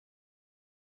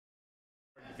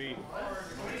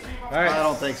Alright. I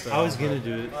don't think so. I was gonna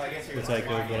do it with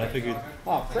Tycho, but I figured.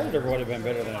 Oh, Predator would have been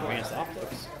better than Advanced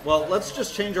Optics. Well, let's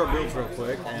just change our builds real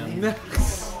quick. And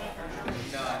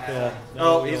Yeah.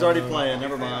 oh, he's already playing.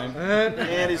 Never mind.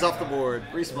 And he's off the board.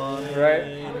 Respawn.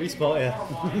 Right. Respawn.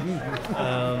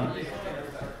 Yeah.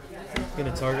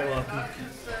 Gonna target lock him.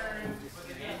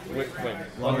 Wait.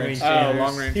 Long range. Oh,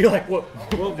 long range. You're like what?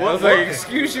 I was like,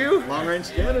 excuse you? Long range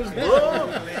scanners. Whoa.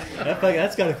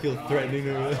 That's gotta feel threatening.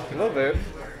 A little bit.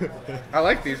 I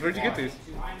like these. Where'd you get these?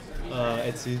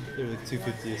 Etsy. They're like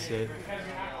 $250 a set.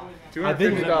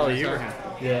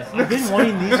 $250. Yeah, I've been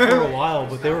wanting these for a while,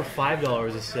 but they were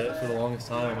 $5 a set for the longest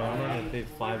time. I'm not gonna pay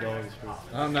 $5 for.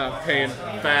 I'm not paying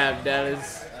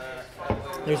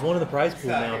 $5. There's one in the prize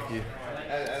pool now. If you.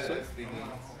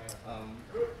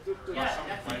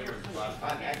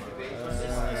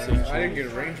 I didn't get a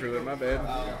range ruler. My bad.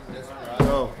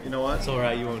 Oh, you know what? It's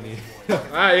alright. You won't need it.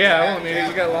 Yeah, I won't need it.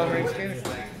 You got long range scanners.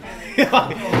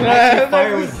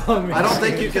 Fire with long range. I don't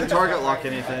think you can target lock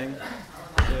anything.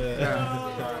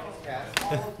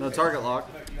 No target lock.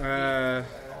 Yeah.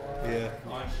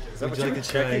 Is that what you were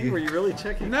checking? Were you really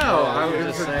checking? No, I was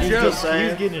just just just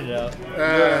saying. He's getting it out.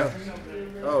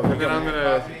 Oh, and then I'm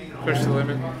gonna push the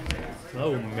limit.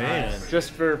 Oh man.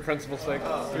 Just for principle's sake.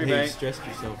 Three You bank. stressed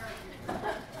yourself.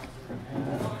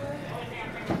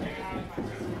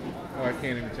 Oh, I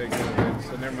can't even take that,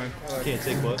 so never mind. Can't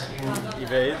take what?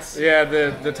 Evades. Yeah,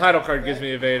 the title card gives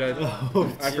me evade. I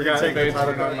forgot take the evade's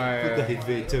title not card. my. The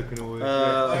evade token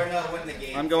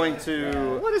away. I'm going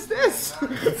to. What is this? You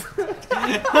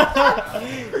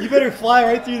better fly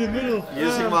right through the middle.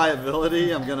 Using my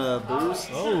ability, I'm gonna boost.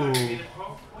 Oh.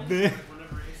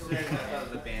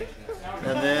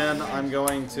 And then I'm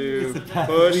going to Least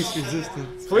push.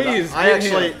 resistance. Please. I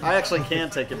actually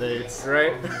can take evades.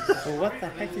 Right. Well, what the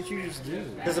heck did you just do?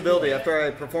 His ability, after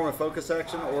I perform a focus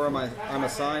action or I'm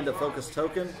assigned a focus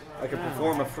token, I can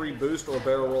perform a free boost or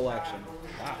barrel roll action.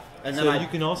 And then So you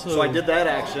can also. So I did that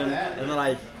action, and then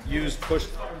I used push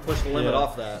the limit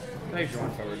off that. Thanks,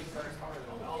 going forward.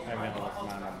 I haven't got enough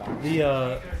mana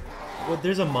on Well,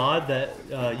 there's a mod that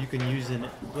you can use and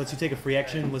lets you take a free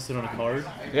action listed on a card.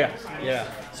 Yeah.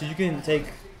 So you can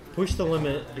push the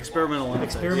limit, Experimental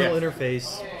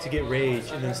interface to get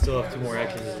rage, and then still have 2 more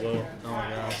actions as well. Oh my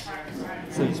gosh.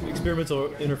 So you experimental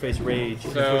interface rage,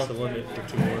 and push the limit for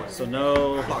 2 more. So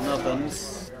no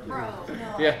nothings.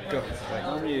 Yeah. Go.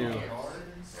 On you.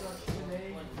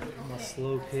 My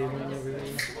slow paving over here.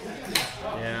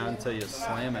 Yeah, until you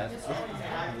slam it.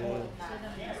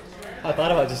 I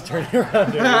thought about just turning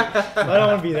around. But I don't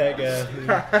want to be that guy.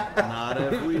 Not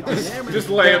if we Just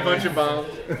lay a bunch of bombs.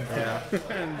 Yeah.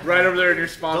 Right over there in your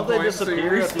spawn Don't they point. So you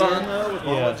disappear at the end respawn. though with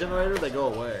Bomblet generator? They go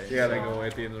away. Yeah, they go away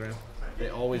at the end of the round. They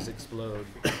always explode.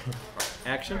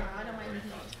 Action?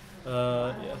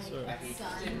 Yeah,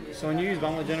 sorry. So when you use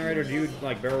Bomblet Generator, do you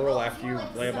like barrel roll after you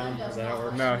lay a bomb? Is that how it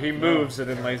works? No, he moves and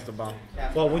then lays the bomb.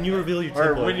 Well, when you reveal your Or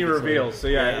tempo, when you reveal. So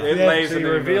yeah, Yeah. it Yeah, lays So and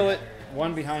you then reveal moves. it,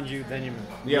 one behind you, then you move.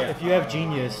 Yeah. if you have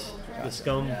Genius, the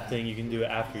scum thing, you can do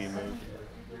it after you move.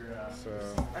 So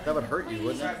That would hurt you,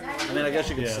 wouldn't it? I mean, I guess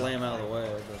you could Yeah. slam out of the way.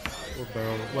 But... Or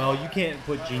barrel. Well, you can't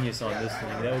put Genius on this thing.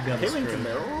 That would be on the Came into skirt.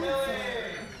 barrel?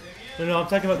 No, I'm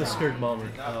talking about the skirt bomber.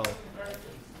 Oh.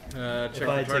 If check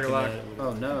I the had target taken lock. that, it would've-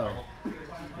 Oh no.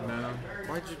 No.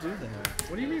 Why'd you do that?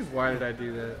 What do you mean? Why did I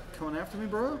do that? Coming after me,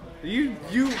 bro? You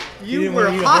didn't were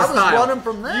wanna eat a I was hostile. running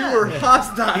from that. You were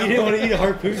hostile. He didn't want to eat a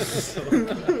harpoon.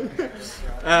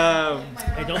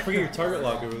 Hey, don't forget your target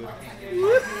lock over there.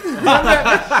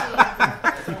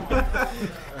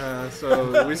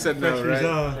 So we said no, Pressure's right?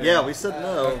 on. Yeah, we said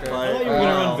no. Okay. But, I thought you were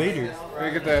gonna run Vader. Let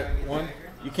me get that one.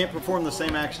 you can't perform the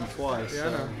same action twice. Yeah, I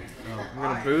so- know. I'm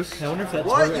gonna boost. I wonder if that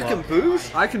What? target You lock. can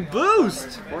boost? I can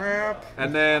boost. Crap.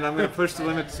 And then I'm gonna push the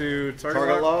limit to target,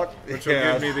 Target lock? which will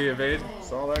give me the evade.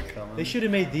 Saw that coming. They should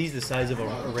have made these the size of a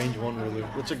range 1 ruler.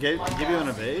 Which will give you an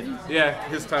evade? Yeah,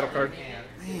 his title card.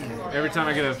 Every time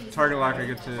I get a target lock, I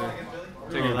get to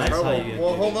take Oh, it. that's how you get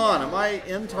Well, it. hold on. Am I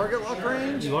in target lock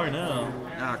range? You are now.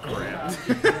 Ah, crap.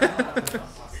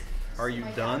 Are you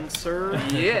done, sir?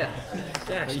 Yeah.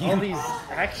 Gosh, all these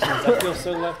actions, I feel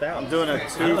so left out. I'm doing a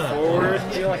 2 forward. I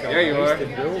feel like a Yeah, you are.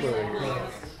 wasted build over here.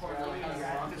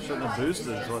 Shouldn't have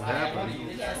boosted is what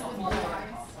happened.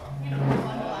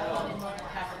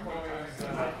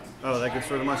 Oh, that gets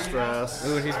rid of my stress.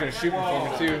 Ooh, and he's gonna shoot me for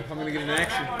me too. I'm gonna get an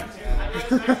action.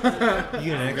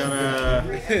 You I'm can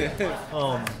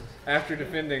gonna After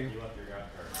defending.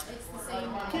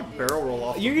 can't barrel roll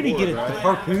off. you're the gonna board, get a right?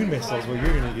 harpoon missile is what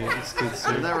you're gonna get. It's good, Isn't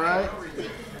sir. that right?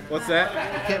 What's that?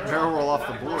 You can't barrel roll off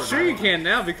the board. Sure you can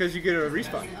now because you get a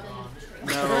respawn.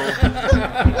 No. In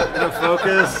a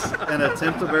focus and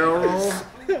attempt a barrel roll.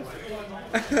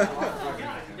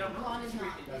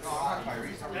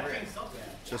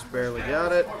 Just barely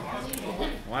got it.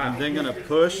 Wow. I'm then gonna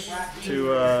push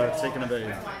to take an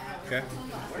evade. Okay.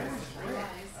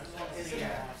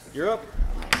 You're up.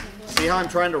 See how I'm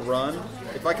trying to run?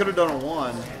 If I could have done a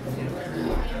 1.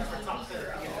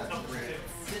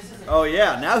 Oh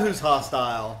yeah, now who's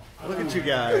hostile? Look at you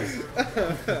guys.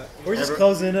 We're just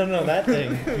closing in on that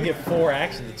thing. You get 4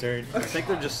 actions a turn. I think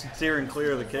they're just steering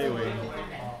clear of the K-Wing.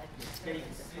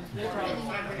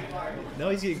 No,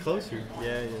 he's getting closer.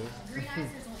 Yeah, yeah.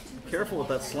 Careful with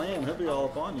that slam, he'll be all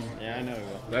up on you. Yeah, I know.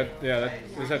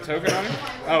 Is that token on him?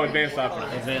 Oh, advanced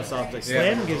optics. Advanced optics.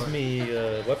 Slam gives me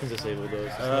weapons disabled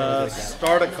though.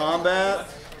 Start a combat.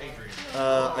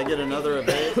 I get another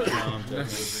evade. No, I'm joking.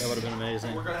 That would have been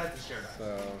amazing.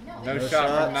 So, no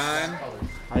shot from 9.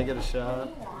 I get a shot.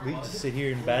 We just sit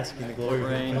here and bask in the glory of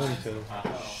Range. killing each other.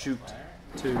 Shoot.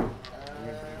 2.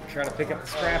 Try to pick up the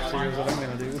scraps here is what I'm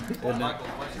gonna do. Isn't it?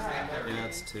 Yeah,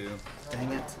 it's 2.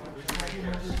 Dang it.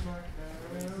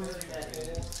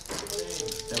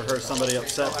 Never heard somebody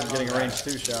upset from getting a range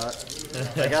 2 shot.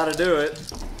 I gotta do it.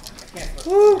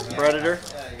 Woo! Predator.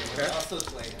 Okay.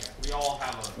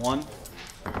 1.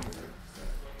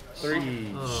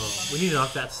 3. Oh, we need to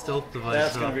knock that stealth device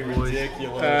That's off, gonna be boys.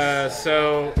 ridiculous.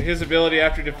 So his ability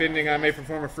after defending, I may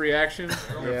perform a free action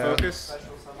or Yeah. focus.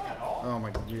 Oh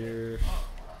my god.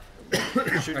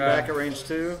 Shooting back at range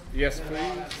 2. Yes, please.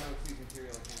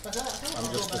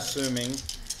 I'm just assuming.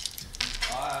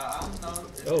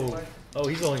 Oh,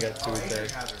 he's only got 2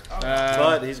 attacks.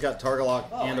 But he's got target lock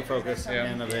and a focus Yeah.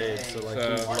 and evade, so like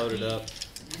So- he's loaded up.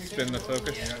 Spin the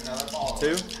focus.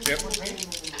 2. Yep.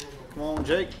 Come on,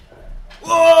 Jake.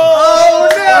 Oh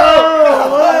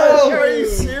no! Are you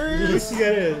serious? You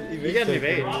got an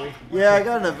evade. Yeah, I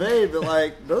got an evade, but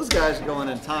like those guys are going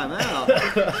in timeout.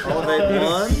 I'll evade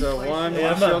 1. So 1. Hey,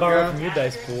 one I'm not shield borrowing count. from your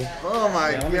dice pool. Oh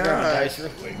my gosh!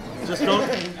 Just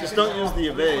don't use the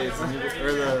evades or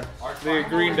The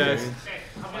green dice.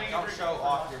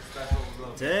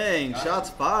 Dang, shots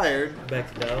fired.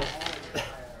 Back to dial.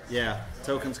 Yeah,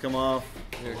 tokens come off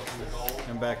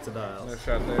and back to No dials.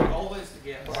 shot there.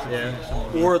 Yeah.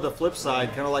 Or the flip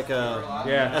side, kind of like a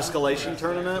Yeah. escalation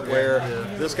tournament where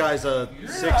this guy's a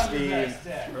 60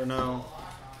 or no.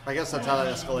 I guess that's how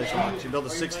that escalation works. You build a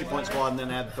 60-point squad and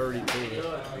then add 30 to it.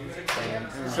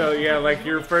 So yeah, like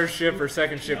your first ship or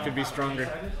second ship could be stronger.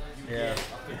 Yeah.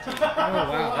 Oh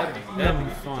wow, that'd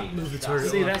be fun. Move the target.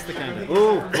 See, that's the kind of.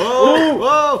 Ooh! Whoa!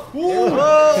 Whoa!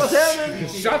 Whoa! What's happening?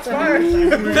 Shots fired.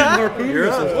 You're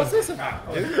up. What's this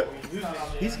about, dude?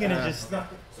 He's gonna just. Oh,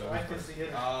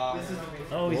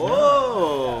 he's not.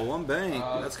 Whoa! 1 bank.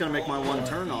 That's gonna make my 1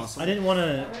 turn awesome. I didn't want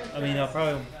to. I mean, I'll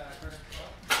probably.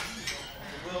 I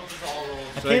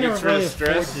So it can't gets really rid of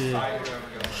afford stress. to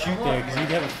shoot there because you'd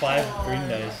have a 5 green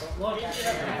dice.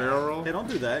 Barrel roll. Hey, don't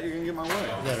do that. You're gonna get in my way.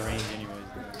 He's out of range anyways.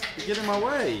 You get in my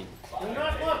way.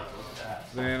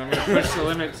 Then I'm going to push the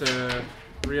limit to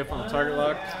re-up on the target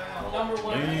lock.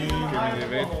 Give me the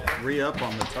evade. Re-up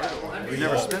on the target line. We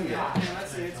never spend it.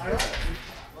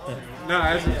 No,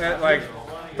 like,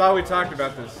 thought we talked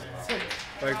about this.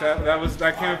 Like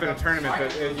that came up in a tournament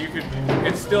that you could.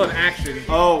 It's still an action,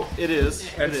 Oh, it is.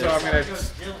 and It so is. I'm gonna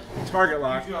target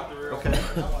lock. Okay.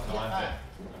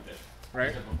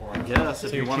 Right? Yes,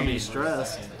 if you want to be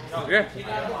stressed. Yeah.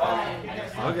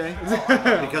 Okay.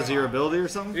 Because of your ability or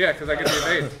something? Yeah, because I get the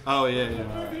evade. Oh, yeah,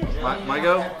 yeah. My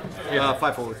go? Yeah.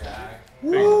 5 forward.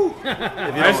 Woo!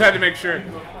 I just had to make sure.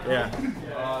 Yeah.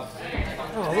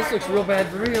 Oh, this looks real bad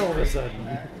for me all of a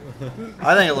sudden.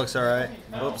 I think it looks alright.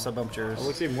 Oops, I bumped yours. It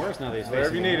looks even worse now that he's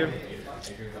Wherever you need him.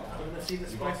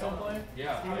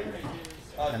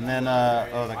 And then,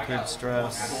 oh, the crude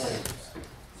stress.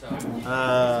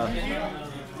 I'm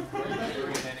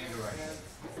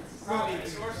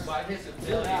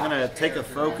gonna take a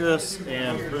focus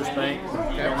and push bank. If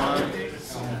you don't mind.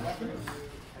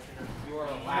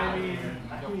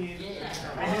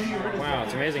 Wow,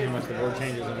 it's amazing how much the board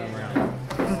changes in one round.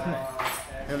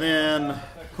 And then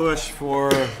push for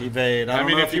evade. I I don't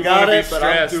mean, know if you you got want to be it, but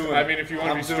I'm stressed. doing I mean, if you want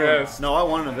to I'm be doing stressed. No, I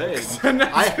want an evade.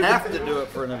 I have to do it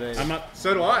for an evade. I'm not.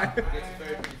 So do I.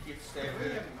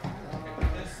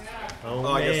 Oh,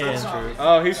 Oh, I guess man. that's true.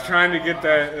 Oh, he's trying to get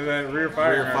that rear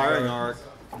fire. Rear firing arc.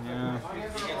 Yeah.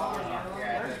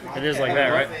 It is like that,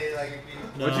 right?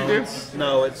 What'd you do?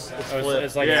 No, it's Oh, flipped.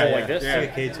 it's like Yeah, full like this. yeah.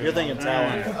 Like a K2. You're thinking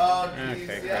Talon.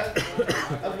 Okay. Crap.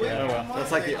 Oh well.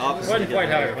 That's like the opposite. Wasn't of quite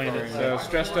how I getting planned it. So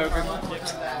stress token.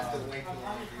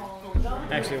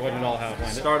 Actually, it wasn't at all how I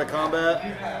planned it. Start a combat.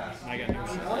 I got it.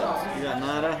 You got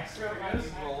nada.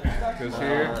 Goes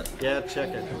here. Yeah, check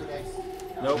it.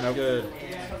 Nope, good.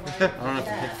 I don't have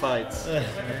to pick fights.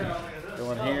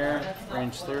 Going here,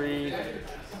 range 3.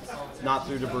 Not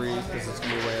through debris because it's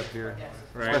gonna be way up here.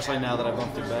 Right. Especially now that I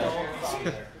bumped it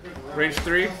back. Range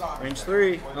 3. Range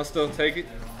 3. I'll still take it.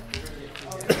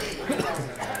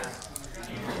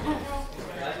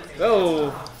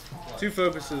 Oh, 2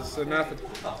 focuses, so nothing.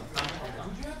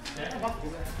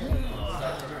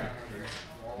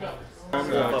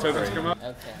 Tokens come up.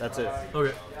 Okay. That's it.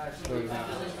 Okay.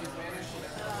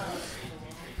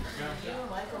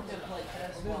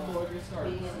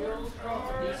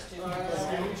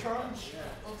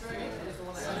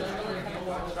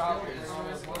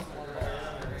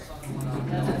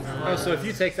 Oh, so if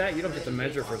you take that, you don't get to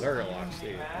measure for target locks, do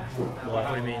you? What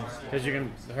do you mean? Because you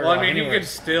can. Well, I mean, he could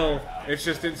still. It's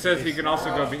just it says he can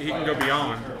also go. He can go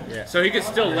beyond. Yeah. So he could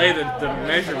still lay the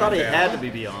measurement. I thought he down. had to be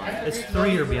beyond. It's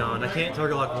 3 or beyond. I can't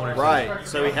target lock 1 or 2. Right,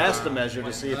 so he has to measure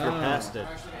to see if you're past it.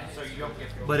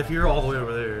 But if you're all the way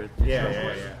over there,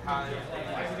 Yeah.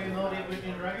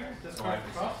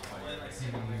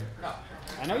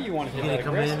 I know you want to you get can that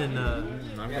come in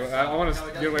aggressive. and I want to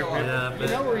get away from him. yeah, You but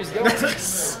know where he's going.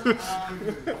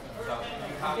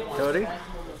 Cody,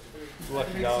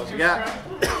 Lucky dog. you got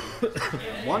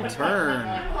 1 turn.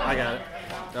 I got it.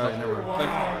 Oh, never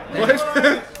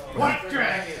mind. What?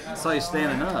 I saw you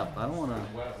standing up. I don't want to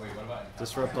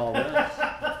disrupt all that.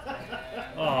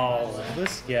 oh,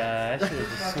 this guy. I should have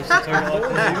just switched the target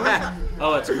lock to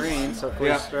Oh, it's green, so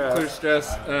clear Yeah, stress. clear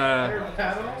stress.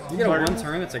 You get a 1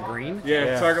 turn that's a green?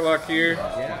 Yeah, target lock here.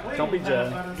 Don't be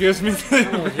judged. Gives me the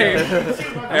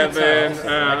and then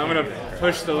I'm gonna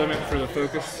push the limit for the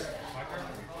focus.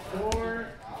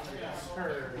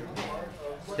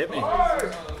 Hit me.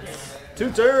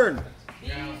 2 turn.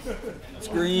 It's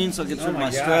green, so it gets rid of my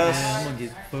I'm stress. gonna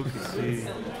get focused too.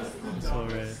 It's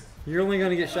alright. You're only going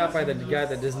to get shot by the guy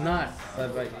that does not.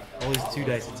 Always 2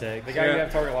 dice attack. The guy you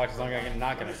have target locks is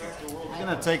not going to shoot. I'm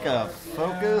gonna take a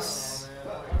focus.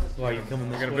 Why you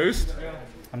coming this Gonna way? boost.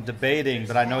 I'm debating,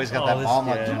 but I know he's got Oh, that this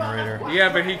Bomblet guy. generator.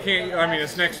 Yeah, but he can't. I mean,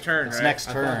 it's next turn, It's right? next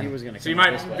He turn. was going to So you might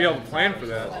be able to plan for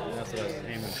that. That's what I was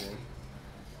aiming for.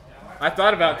 I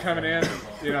thought about coming in,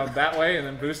 that way and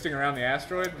then boosting around the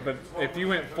asteroid. But if you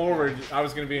went forward, I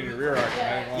was going to be in your rear arc. and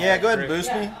I didn't want Yeah, that. go ahead and Great.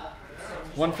 boost me.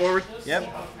 1 forward. Yep.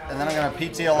 And then I'm gonna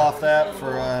PTL off that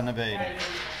for an evade.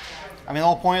 I mean, the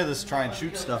whole point of this is try and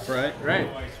shoot stuff, right? Right.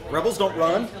 Rebels don't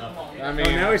run. I mean,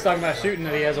 Well, now he's talking about shooting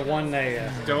that he has a 1 day.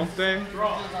 don't they?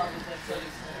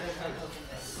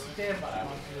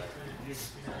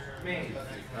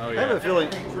 Oh I have a yeah.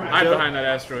 feeling Hide behind that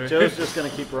asteroid. Joe's just gonna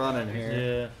keep running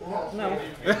here. Yeah. No.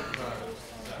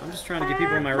 I'm just trying to get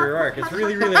people in my rear arc. It's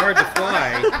really, really hard to fly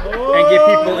and get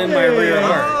people in my rear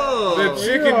arc. The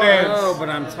chicken dance. Oh, but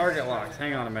I'm target locked.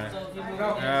 Hang on a minute.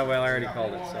 Well, I already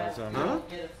called it, so I'm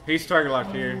He's target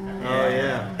locked here. Oh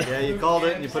yeah. Yeah, you called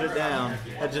it and you put it down.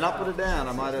 Had you not put it down,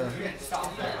 I might have. It's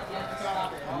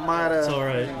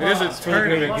alright. It is a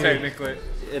tournament technically.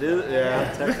 It is,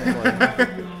 yeah,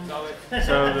 technically.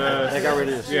 So They got rid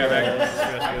of this. yeah,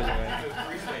 that,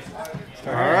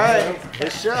 All right,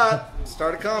 his shot.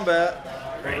 Start of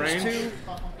combat. range. 2.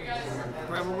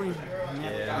 Probably.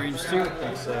 Yeah, Range 2. I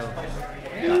think so.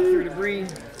 Not through debris.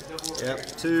 Yep,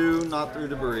 2, not through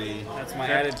debris. That's my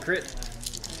added crit.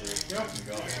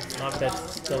 Knock that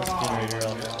stealth generator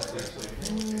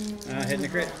off. Hitting the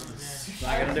crit.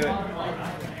 Not gonna do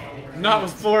it. Not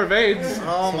with 4 evades.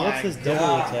 Oh So what's this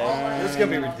double attack? This is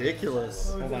gonna be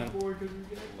ridiculous. Hold on.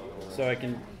 So I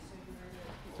can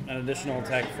an additional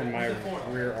attack from my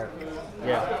rear arc.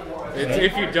 Yeah. It's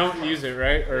if you don't use it,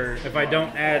 right? Or If I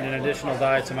don't add an additional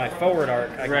die to my forward arc,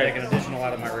 I can Right. take an additional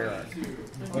out of my rear arc.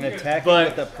 When attacking But-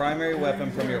 with the primary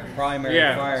weapon from your primary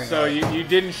yeah. firing So arc. you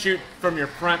didn't shoot from your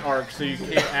front arc, so you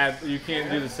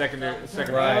can't do the second Right.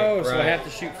 arc. So I right. have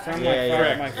to shoot from Yeah, my yeah,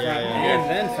 front, correct. my Yeah, front, yeah, and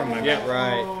then from my Yeah. back.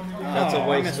 Right. That's a I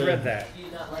wasted. misread that.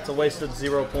 It's a wasted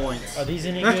 0 points. Are these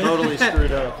any good? Totally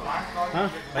screwed up. Huh?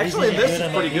 Actually, any this good is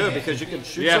on pretty that good game? because you can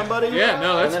shoot Yeah. somebody. Yeah,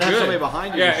 no, that's and then good. have somebody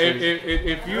behind you. Yeah, to shoot.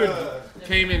 if you had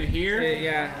came in here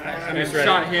Yeah, I and misread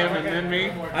shot it. him and then me, I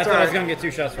thought I was alright. going to get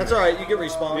 2 shots from That's it. all right. You get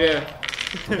respawned.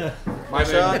 yeah. My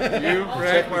shot. You,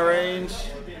 right? Check my range.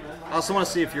 I also want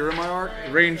to see if you're in my arc.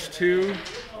 Range 2.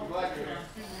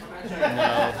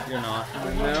 No, you're not.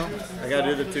 No. I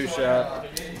gotta do the 2 shot.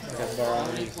 Good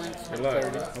luck.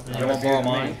 You won't borrow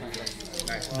mine.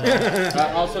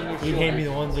 Also, You hand me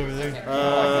the ones over there.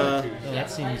 Uh, Oh, that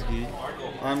seems good.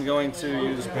 I'm going to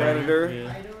use Predator.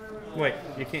 Yeah. Wait,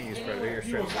 you can't use Predator, you're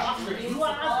stripped.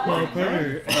 Well,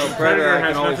 Predator. No, Predator Predator I has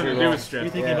can always nothing to do reroll. with You're strip.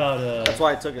 thinking Yeah. about That's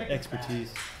why I took it. expertise.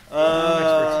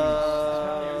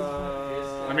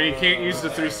 I mean, you can't use the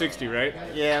 360, right?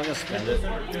 Yeah, I'm gonna spend it.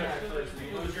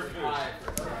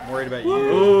 I'm worried about you.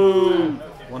 Ooh.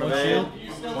 One shield.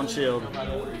 One shield.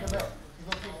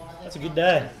 That's a good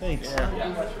die. Thanks.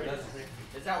 Yeah.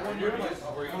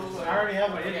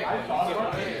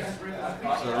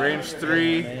 So range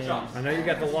 3. I know you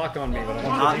got the lock on me, but I Not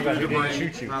want to think about who through didn't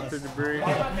shoot you. Not through debris. I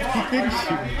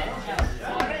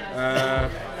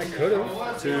could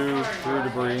have. 2 through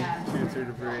debris. 2 through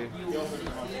debris.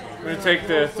 I'm going to take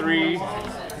the 3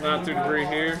 not through debris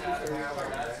here.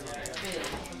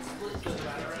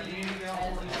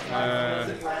 Go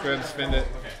ahead and spend it.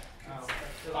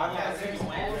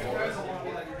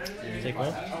 Take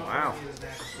one. Wow.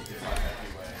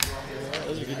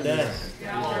 Those are good dice.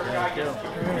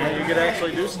 Yeah, you could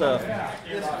actually do stuff.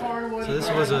 So this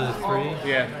was a 3.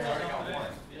 Yeah.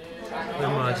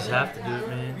 Then I just have to do it,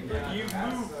 man.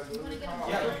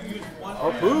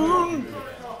 Harpoon!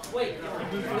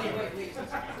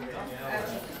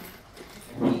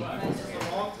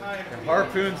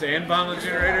 Harpoons and Bomblet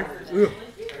generator.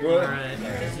 Alright.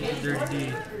 Dirty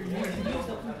D.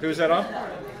 Who's that on?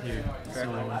 Here.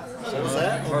 What was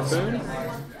that? Harpoon?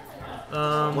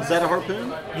 Was that a harpoon?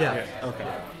 Yeah. Okay.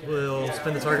 We'll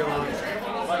spin the target lock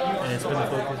and spin the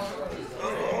focus.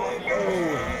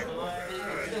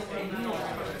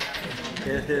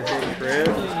 Crit.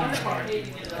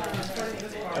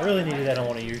 I really needed that on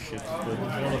one of your ships, but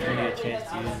I don't know if we need a chance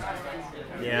to use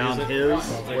it. Yeah, on his,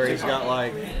 where he's got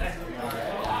like...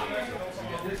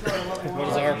 What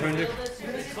does the harpoon do?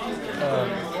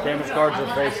 damage cards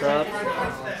are face up.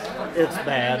 It's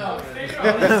bad.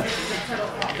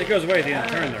 It goes away at the end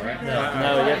of the turn, though, right?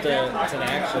 No, you have to... It's an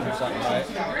action or something, right?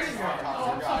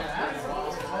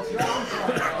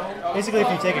 Basically, if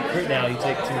you take a crit now, you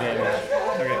take 2 damage.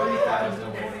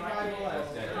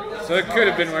 So it could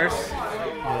have been worse.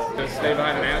 To stay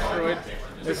behind an asteroid.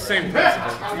 It's the same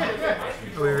principle.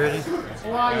 Are we ready?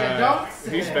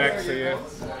 He's back, so yeah.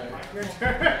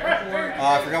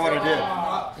 I forgot what I did.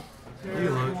 You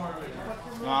look.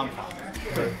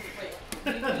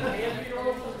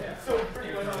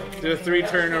 Do a 3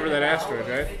 turn over that asteroid,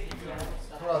 right?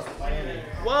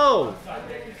 Whoa!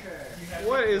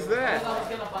 What is that?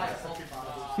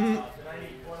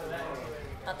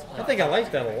 I think I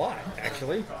like that a lot,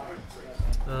 actually.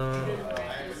 You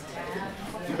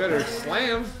better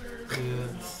slam.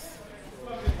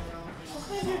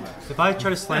 If I try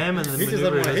to slam and the He just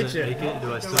maneuver doesn't wanna doesn't hit make it,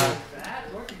 do I still...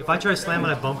 If I try to slam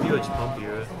and I bump you, I just bump you,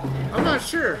 right? I'm not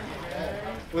sure.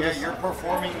 Yeah, you're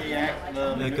performing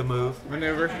the Make a move.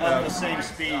 Maneuver. at the same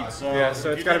speed, so Yeah, so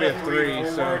if it's you gotta did be a 3 3,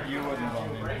 so- forward, you wouldn't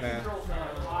bump me. Nah.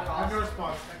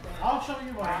 I'll show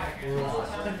you why. I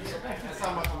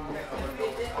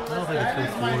don't think I feel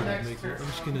forward to make it. I'm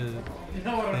just gonna...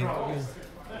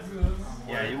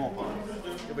 Yeah, you won't bump.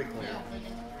 You'll be clear.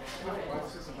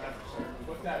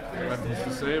 Weapons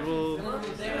disabled. I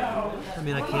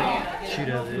mean, I can't shoot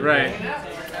at it. Right.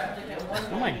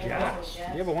 Oh my gosh.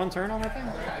 You have a 1 turn on that thing?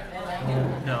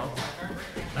 No.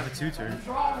 I have a 2 turn.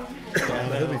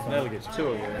 That'll get you. 2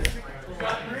 of them.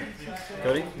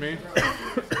 Cody? Me?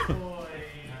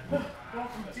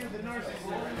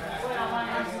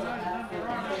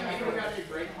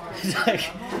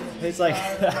 It's like,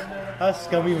 how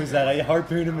scummy was that? I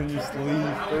harpooned him and just leave.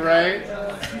 Right.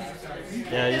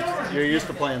 Yeah, you're used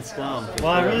to playing scum. Well,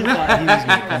 I really thought he was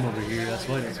going to come over here. That's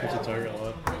why I didn't switch the target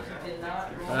lock.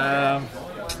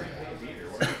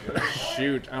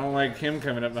 Shoot, I don't like him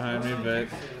coming up behind me, but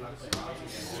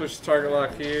switch the target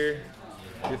lock here.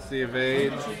 Gets the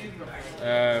evade.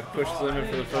 Push the limit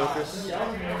for the focus.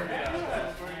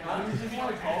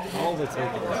 All the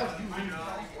tokens.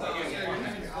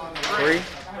 3.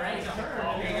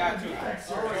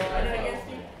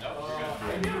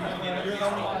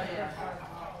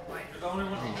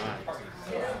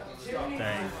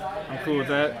 Dang. I'm cool with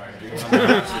that.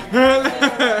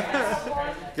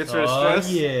 Gets rid of Oh,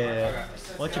 stress. yeah.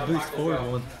 Why don't you boost forward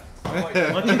one?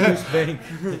 Why don't you boost bank?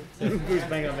 Boost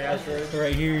bang on the asteroid.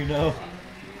 Right here, you know.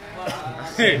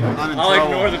 I'll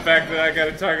ignore the fact that I got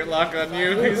a target lock on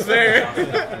you. He's there.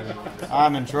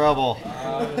 I'm in trouble.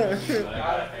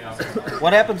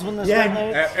 What happens when this thing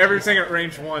hits? Everything at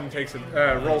range 1 takes a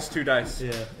rolls 2 dice.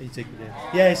 Yeah, you take the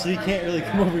damage. Yeah, so you can't really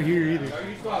come over here either.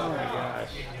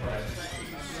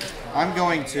 I'm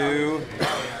going to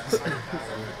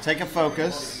take a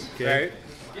focus, Right?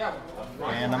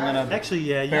 and I'm going to Actually,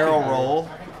 yeah, you barrel can- roll.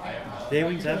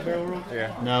 Daywings have barrel roll?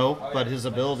 Yeah. No, but his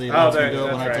ability lets me do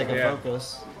it when I that's take right, a yeah.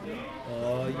 focus.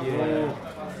 Oh,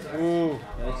 yeah. Ooh.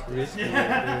 That's risky.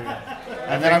 Yeah.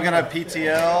 And then I'm going to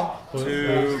PTL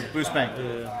to boost bank.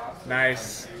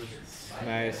 Nice.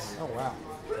 Nice. Oh, wow.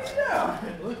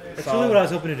 That's really what I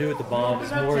was hoping to do with the bomb.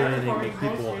 It's more than anything make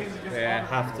people Yeah.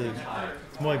 have to.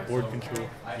 It's more like board control.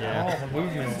 Yeah. Oh,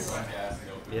 movements.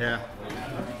 Yeah.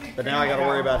 But now I got to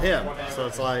worry about him. So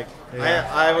it's like,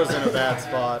 I was in a bad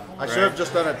spot. I should have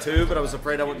just done a 2, but I was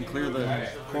afraid I wouldn't clear the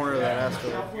corner of that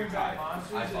asteroid.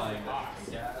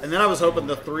 And then I was hoping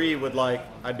the 3 would, like,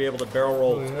 I'd be able to barrel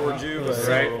roll towards you. But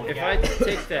Right. If I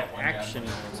take that action,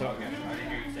 so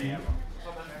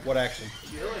what action?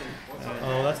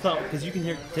 Oh, that's not because you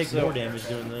can take more damage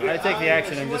doing that. I take the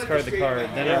action and discard the card,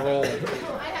 then I roll.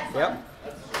 Yep.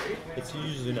 It's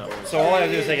usually not. So all I have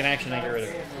to do is take an action and get rid of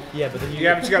it. Yeah, but then you.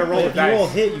 Yeah, but you gotta roll if the you roll a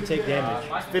dice. hit, you take damage.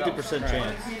 50%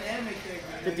 chance.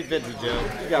 50-50, Joe. You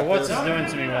But got what's this. it doing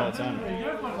to me while it's on?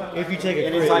 If you take a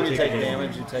crit, Anytime you take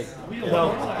damage, you take.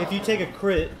 Well, if you take a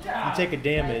crit, you take a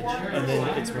damage, and then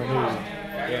it's removed.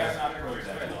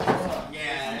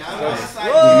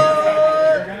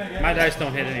 My dice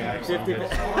don't hit anyway. 50.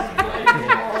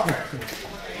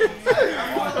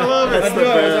 I love it. I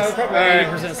was probably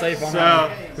 80% safe on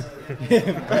that. So,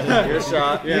 Your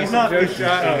shot. yeah, He's not Joe's 50.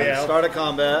 shot. Oh, yeah. Start a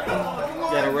combat.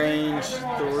 Got a range 3.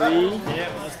 Yeah,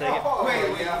 let's take it.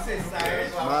 Wait, I said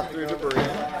Cyrus. Not through debris.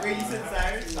 Wait, you said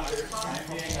Cyrus?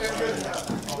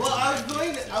 Well, I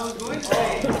was going to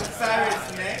say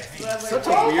Cyrus next. So I was Such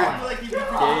like, a weird I feel like you'd be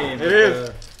game. It is.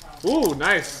 Ooh,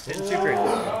 nice. Hitting 2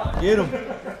 crits. Get him.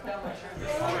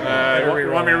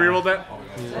 You want me to reroll that?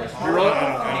 Reroll it? I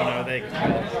don't know. They.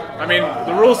 I mean,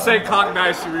 the rules say cock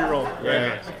dice, you reroll.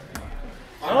 Yeah.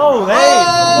 Oh, hey!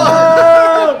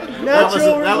 That was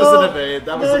an result. evade.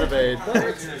 That was an evade.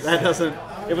 That doesn't.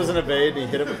 It was an evade. He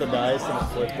hit it with the dice and it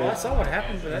flipped I it. saw what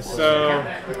happened, but that's. So,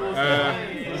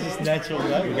 This is natural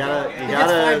level. You gotta. It's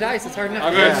 5 dice. It's hard enough.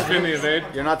 I'll go ahead and spin the evade.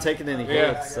 You're not taking any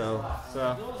Yeah. hits, so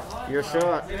So, your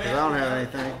shot. Because I don't have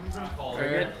anything.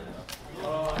 okay.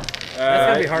 That's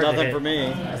gonna be hard to Nothing hit. for me.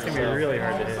 It's gonna be really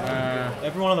hard to hit.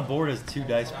 Everyone on the board has 2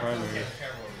 dice primary.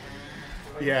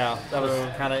 Yeah, that was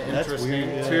kind of That's interesting. weird.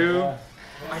 Yeah. 2.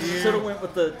 I should have went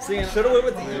with the. Should have went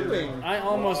with the E-wing. I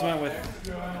almost went with.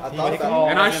 I thought that. Oh,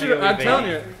 And I was gonna should go I'm with telling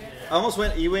evade. you, I almost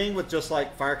went E-wing with just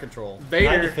like fire control. My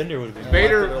Vader, defender would have been.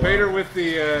 Vader with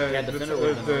the, Defender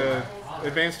with would've the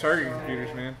advanced targeting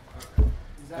computers, man.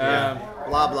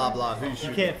 Blah blah blah. Who you You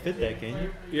shoot? can't fit that, can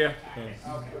you? Yeah,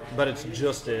 But it's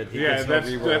just it. He yeah, gets no that's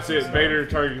rerolls it. and Vader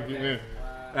targeting computer.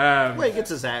 Well, he gets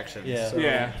his action. Yeah. So.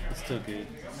 Yeah. It's still good.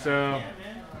 So,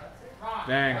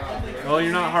 dang. Well,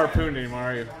 you're not harpooned anymore,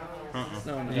 are you?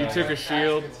 No, no. You took a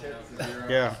shield.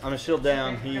 Yeah. I'm a shield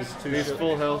down. He's 2. He's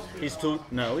full health. He's 2.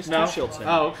 No, he's No. 2 shields down.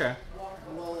 Oh, okay.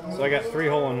 So I got 3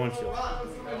 hole and 1 shield.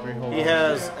 He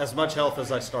has as much health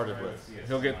as I started with.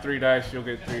 He'll get 3 dice. You'll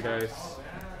get 3 dice.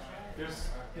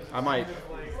 I might.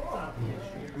 I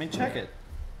mean, check it.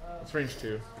 It's range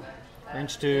 2.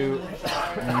 Range 2,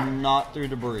 not through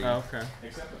debris. Oh, okay.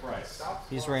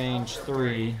 He's range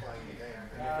 3,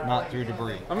 not through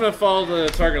debris. I'm gonna follow the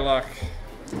target lock.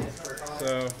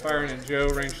 So firing at Joe,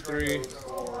 range 3.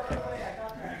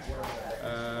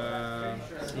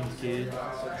 Seems good.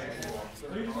 Target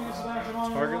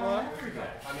lock.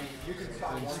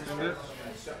 Then spin it.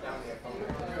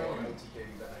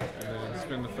 And then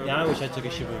spin the focus. Yeah, I wish I took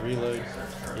a ship with reload.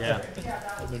 Yeah.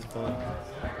 That'd been fun.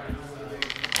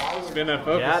 Spin that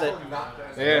focus. Got it.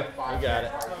 Yeah. You got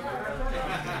it.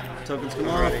 Tokens come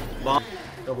off. Bomb.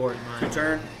 Go board. 2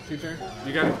 turn. 2 turn.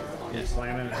 You got it?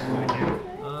 Slamming it.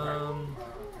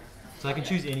 So I can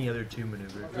choose any other 2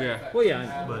 maneuvers. Yeah. Well,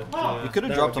 yeah. But You could have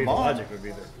That dropped would a be the bomb. logic would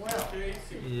be there.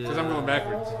 Because I'm going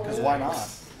backwards. Because why not?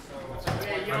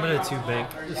 I'm gonna 2 bank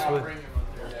this way.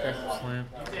 Slam.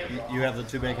 You have the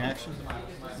 2 bank action?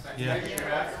 Yeah.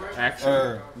 Action.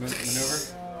 Or maneuver?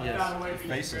 Yes.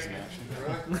 Face is an action.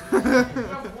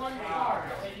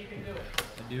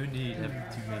 I do indeed have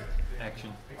 2 bank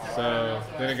action. So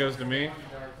then it goes to me.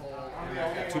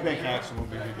 2 bank action will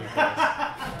be ridiculous.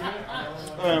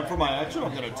 For my action, I'll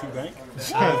get a 2 bank.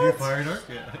 Have you fired arc?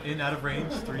 Yeah. In, out of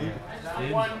range, 3. In.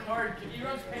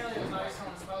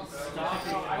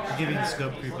 I'm giving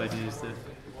scope creep ideas that.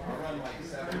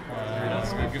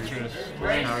 Gets rid of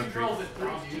power creep.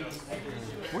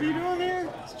 What are you doing here?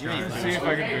 Let's see if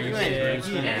I can do this.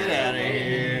 Get out of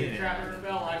here.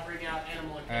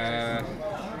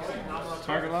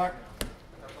 Target lock.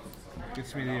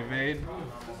 Gets me the evade.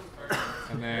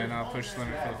 And then I'll push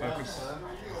limit for the focus.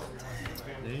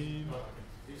 Name.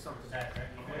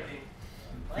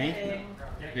 Me?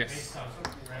 Yes.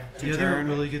 The other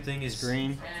really good thing is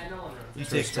Green. you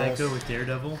take Tycho with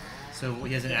Daredevil, so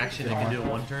he has an action that can do it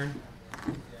 1 turn.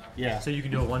 Yeah. So you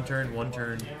can do it 1 turn, 1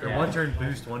 turn, or 1 turn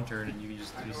boost, 1 turn, and you can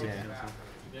just do 6 Yeah. cancel.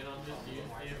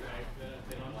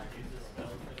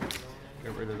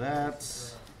 Get rid of that.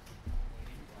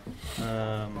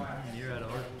 You're out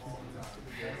of art.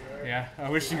 Yeah, I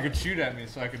wish you could shoot at me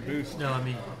so I could boost. No, I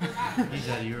mean, he's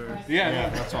out of your art. Yeah,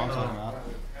 That's what I'm talking about.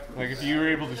 like if you were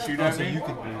able to shoot at so me, you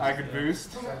could boost. I could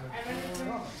boost.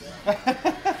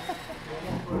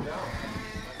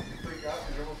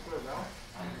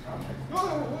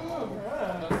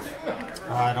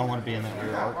 I don't want to be in that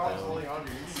rear arc though.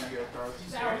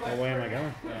 What way am I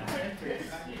going?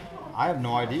 I have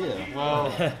no idea.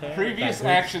 Well, previous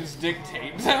actions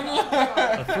dictate.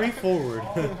 A 3 forward.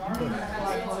 I'm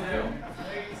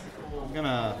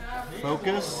gonna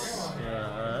focus.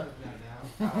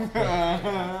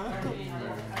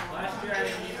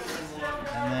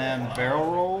 And then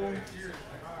barrel roll.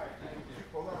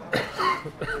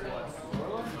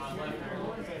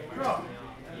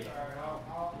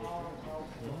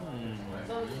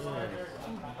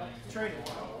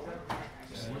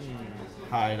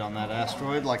 Hide on that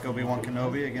asteroid like Obi-Wan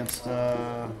Kenobi against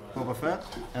Boba Fett,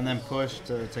 and then push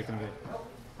to take an invade.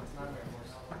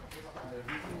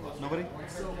 Nobody?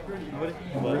 Nobody?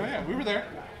 Oh, yeah, we were there.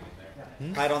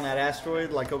 Hide on that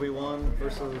asteroid like Obi-Wan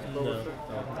versus Boba Fett?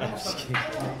 I'm just kidding.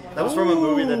 That was from a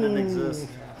movie that didn't exist.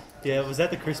 Yeah, was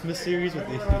that the Christmas series with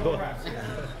the?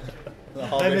 The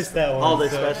I missed that one. Holiday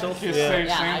so- special. Just Yeah. say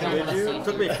Yeah, I same don't thing. wanna see It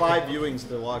took me 5 viewings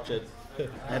to watch it.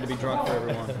 I had to be drunk for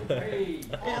everyone.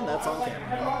 And that's on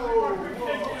camera.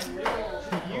 Oh,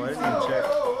 I didn't even check.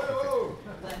 Oh,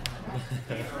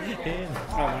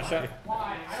 one shot.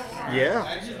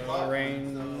 Yeah.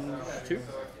 Range 2.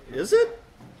 Is it?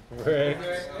 Right.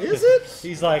 Is it?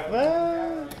 He's like,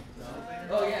 well,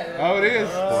 Oh, it is.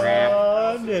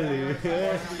 nearly. I'm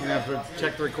gonna have to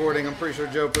check the recording. I'm pretty sure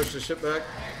Joe pushed the shit back.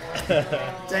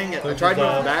 Dang it. I tried to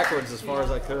move backwards as far as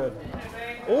I could.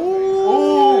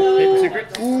 Hidden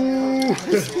secrets.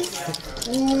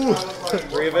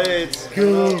 Three evades.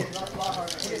 Cool.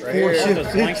 Right here.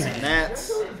 Those blanks.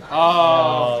 Nats.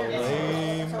 Oh,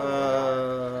 Lame.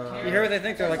 You hear what they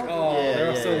think? They're like, oh, Yeah,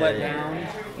 they're yeah, so yeah, let yeah.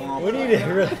 down. We need to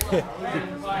really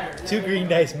 2 green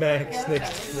dice max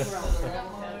next.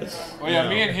 well, yeah,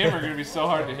 me and him are gonna be so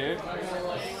hard to hit.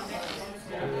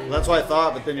 That's what I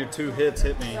thought, but then your 2 hits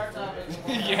hit me.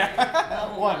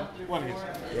 Yeah, one hit.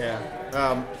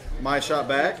 Yeah. My shot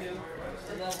back.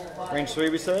 Range 3,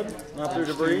 we said. Not through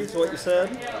debris, is what you said.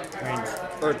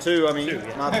 Or 2, I mean. 2,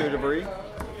 yeah. Not through debris.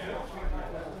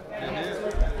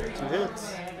 2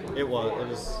 hits. It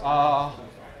was.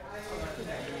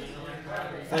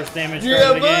 First damage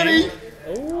Yeah, from the buddy!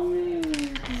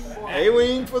 game.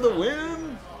 A-Wing for the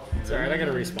win. It's alright, I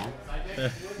gotta respawn.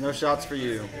 No shots for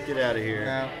you. Get out of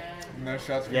here. No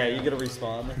shots. For Yeah, you get a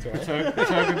respawn. That's all right.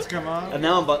 Tokens come on. And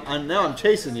now I'm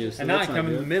chasing you. So And now I that's not come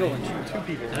in the good. middle and shoot 2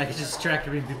 people. And I can just track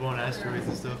green people on asteroids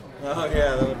and stuff. Oh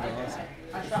yeah, that would be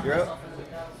awesome. You're up.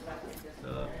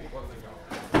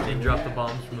 And drop the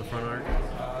bombs from the front arc.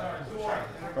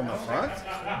 From the front?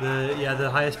 The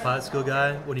highest pot skill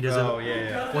guy, when he does Oh it,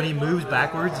 yeah. when he moves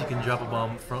backwards, you can drop a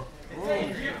bomb front arc.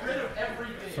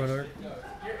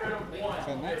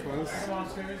 Isn't that close?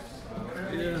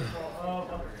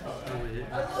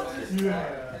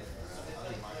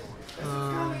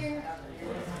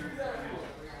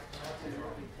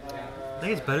 I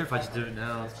think it's better if I just do it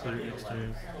now. It's better next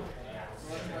turn.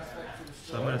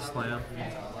 So I'm gonna slam.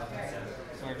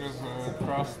 So it goes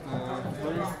across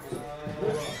the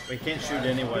roof. We can't shoot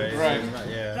anyway. so Right. it's not-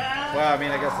 yeah. Well, I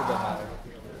mean, I guess it doesn't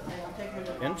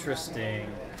matter. Interesting.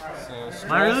 So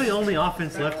My really only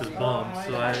offense left is bombs,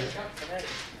 so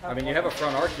I mean, you have a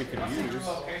front arc you could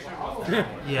use.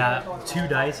 yeah, 2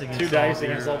 dice against 2 dice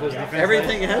against all those defense.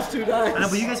 Everything has 2 dice. I know,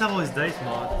 but you guys have all these dice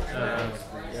mod.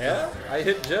 Yeah, I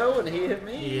hit Joe and he hit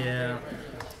me. Yeah.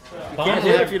 You can't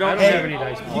hit if you I don't don't have any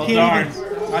dice. Well, can't darn.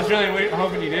 even- I was really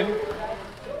hoping you didn't.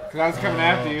 Because I was coming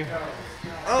after you.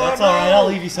 That's alright, I'll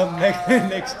leave you something next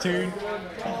next turn.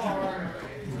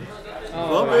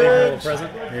 Oh, I think a little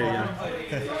present. Here you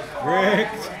go.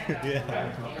 Ricked.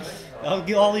 Yeah.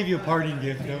 I'll leave you a parting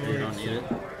gift, don't You worry. don't need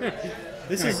it.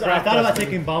 This is, I thought about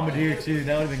taking Bombardier too,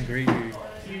 that would have been great, dude.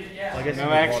 I guess No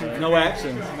action. No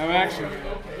actions. No action.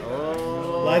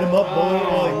 Oh, Light him up, boy.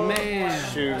 Oh, man.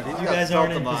 shoot. He's You got guys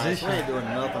aren't in stealth demise. position. We ain't doing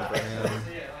nothing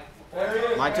for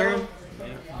him. My turn?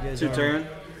 2 turn?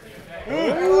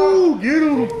 Ooh, get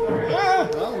him!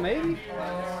 Well, maybe.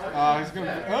 He's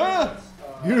gonna.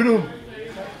 Get him!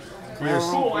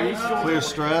 Clear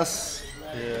stress.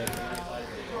 Yeah.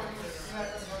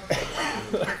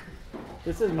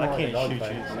 This is more I like a can't dog shoot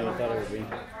fight you, than I thought it would be.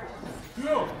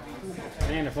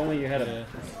 Man, if only you had a...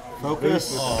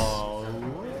 Focus.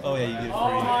 Oh yeah, you get it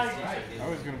free. I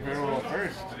was gonna barrel roll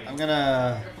first. I'm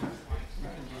gonna.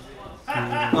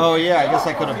 Oh yeah, I guess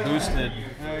I could have boosted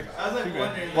Okay. Too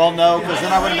good. Well, no, because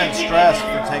then I would have been stressed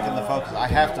for taking the focus. I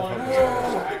have to focus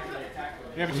first.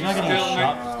 Yeah, but You're not getting a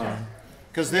shot this turn.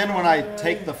 Because then when I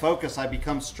take the focus, I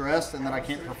become stressed, and then I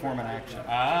can't perform an action.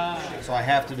 So I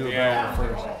have to do a barrel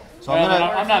roll first. So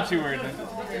I'm not too worried then.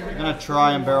 I'm gonna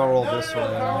try and barrel roll this way,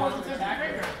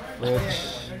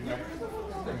 which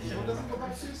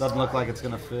doesn't look like it's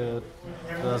gonna fit,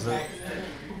 does it?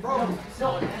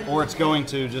 Or it's going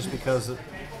to, just because it.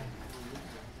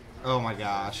 Oh my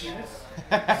gosh!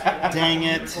 Dang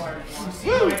it!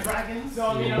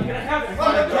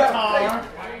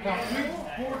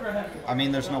 I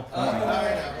mean, there's no point.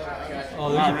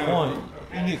 Oh, there's a point.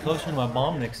 You can get closer to my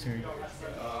bomb next turn.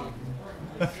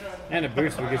 And a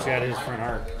boost will get you out of his front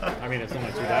arc. I mean, it's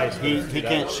only 2 dice. He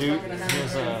can't shoot. He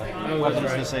has a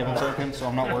weapons disabled token, so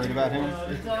I'm not worried about him.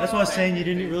 That's why I was saying you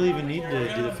didn't really even need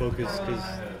to do the focus, because...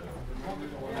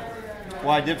 Well,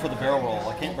 I did for the barrel roll.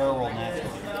 I can't barrel roll naturally.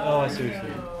 Oh, I see what you're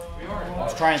saying. I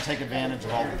was trying to take advantage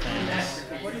of all the things.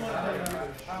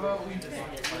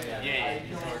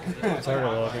 It's hard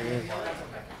to lock it in.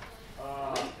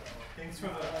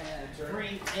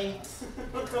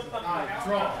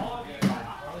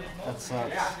 That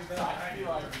sucks.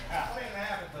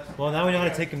 Well, now we know how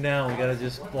to take him down. We gotta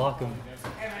just block him.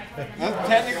 That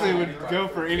technically would go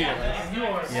for any of us.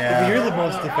 But Yeah. you're the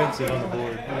most defensive on the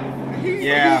board.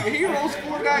 Yeah. He rolls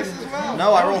 4 dice as well.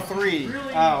 No, I roll 3.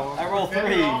 Oh. I roll 3,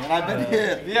 and I've been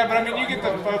hit. Yeah, but I mean, you get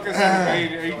the focus and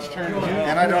evade each turn.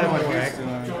 And I don't know what he's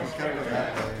doing. He's gotta go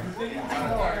that way.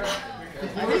 He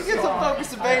gets a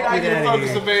focus evade, I Get get a outta focus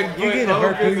here. evade. You get a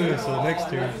Harpoon missile next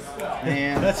turn.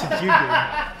 Man. That's what you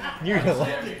do. You're gonna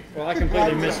like it. Well, I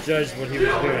completely misjudged what he was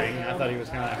doing. I thought he was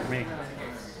coming after me.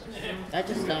 I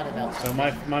just thought about So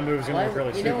my move's going to look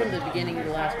really you know in stupid. the beginning of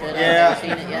the last Jedi, Yeah. I've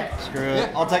never seen it yet. Screw it.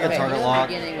 I'll take a Okay, target you know lock.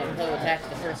 in the beginning when Poe attacks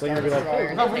the first So you're Star gonna be like, Destroyer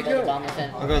and oh, they take all the bombs in.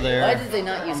 I'll go there. Why did they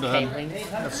not use I'm done. K-Wings?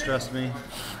 That stressed me.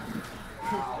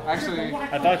 Actually,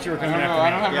 I thought you were coming I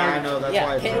after don't me. have Yeah, I very know. That's why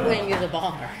Yeah, it's K-Wing is a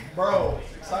bomber. Bro,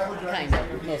 Kind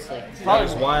of, mostly. probably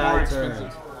That's why more I expensive.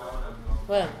 turned.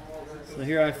 Well, So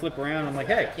here I flip around. I'm like,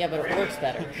 hey, yeah, but it works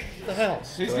better. what the hell?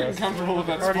 He's getting comfortable with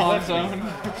that spawn zone.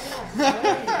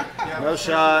 No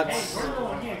shots.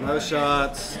 No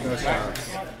shots. No shots.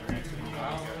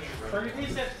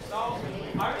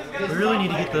 We really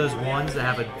need to get those ones that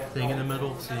have a thing in the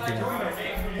middle so you can...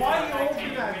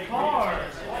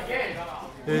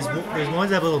 There's ones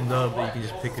that have a little nub that you can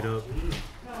just pick it up.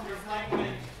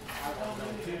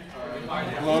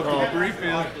 Love the debris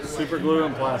field. Super glue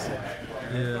and plastic.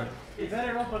 Yeah. That's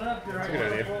a good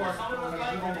idea.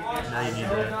 Now you need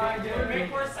that.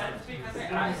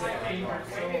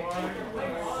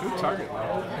 Good target.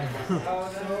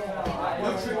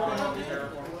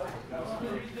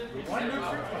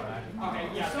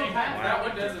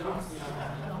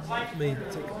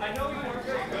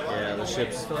 Yeah, the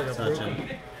ship's touching.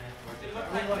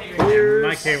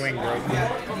 My K-Wing broke.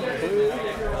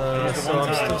 So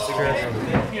I'm still stressed.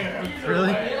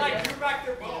 Really?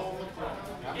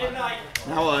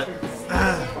 Now what?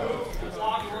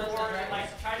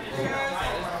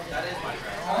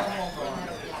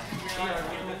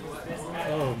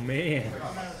 Oh man.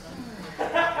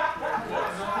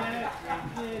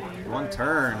 One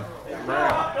turn.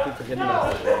 Wow. Keep forgetting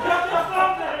about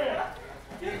that.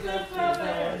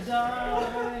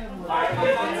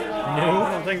 No,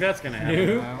 I don't think that's going to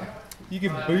happen. No. You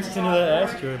can boost into that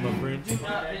asteroid, my friend.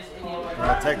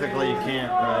 Well, technically you can't,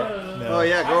 right? No. Oh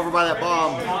yeah, go over by that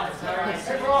bomb.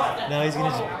 Now he's gonna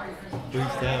just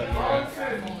boost out.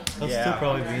 He'll Yeah. still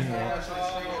probably be in there.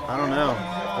 I don't know.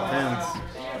 Depends.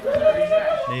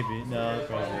 Maybe. No,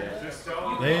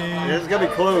 probably. It's gonna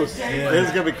be close. Yeah.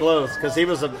 It's gonna be close because he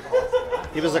was a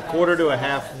quarter to a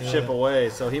half ship away,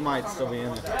 so he might still be in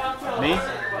it. Me?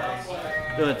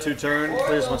 Doing a 2-turn,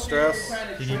 clears my stress.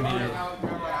 You need me to.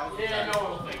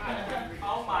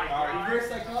 Reverse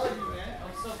psychology, man.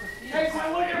 Hey, so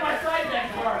look at my side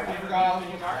deck card.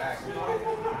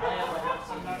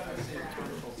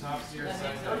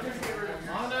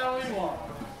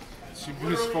 She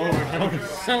boosts forward. I don't think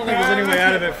there's any way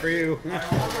out of it for you.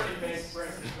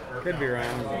 Could be wrong.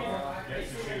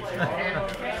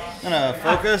 I'm gonna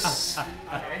focus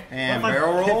and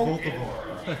barrel roll.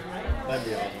 That'd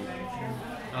be awesome.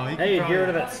 Oh, he Hey, could get rid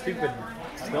of probably- that stupid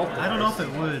stealth. I don't know if it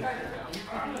would.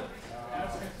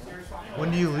 When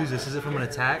do you lose this? Is it from an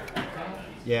attack?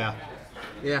 Yeah.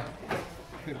 Yeah.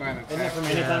 Hit by an Isn't it attack. from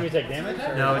anytime you take damage?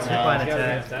 No, it's hit by an Gotta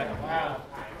be attack.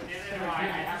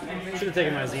 Should have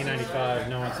taken my Z95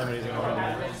 knowing somebody's going to win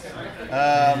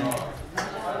that.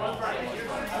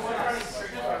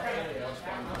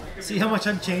 See how much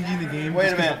I'm changing the game? Wait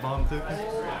just a 'cause minute. of bomb token?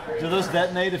 Do those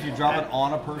detonate if you drop it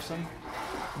on a person?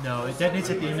 No, it detonates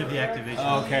at the end of the activation.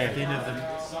 Oh, okay. At the end of the.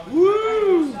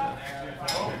 Woo!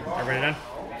 Everybody done?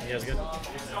 You guys good?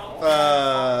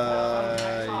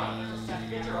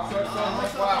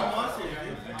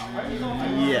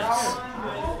 Yes.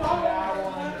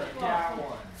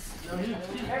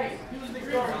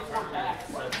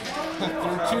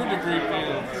 Through 2 debris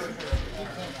fields.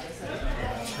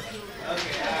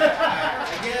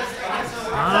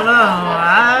 I don't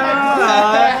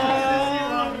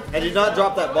know. Had you not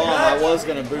dropped that bomb, I was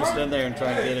going to boost in there and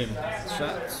try and get him.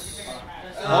 Shots.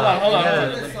 Hold on.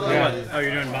 Yeah. Oh,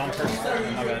 you're doing bomb first?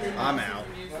 My bad. I'm out.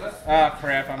 Ah,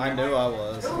 crap. I knew I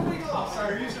was.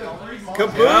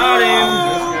 Got Got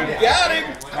him!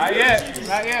 Not yet.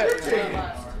 Not yet.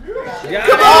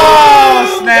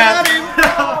 Oh, snap.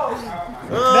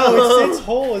 No, it's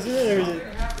whole, isn't it? Or is it?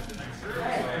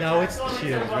 No, it's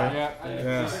shield, right?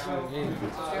 Yeah.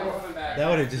 That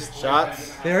would have just.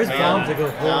 Shots. There's bombs that go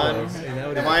whole. Done. And that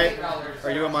would've-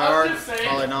 Are you in my arc?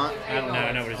 Probably not. I don't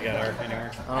know. Nobody's got arc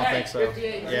anymore. I don't think so.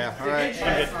 Yeah, alright.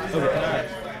 Okay.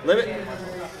 Live it.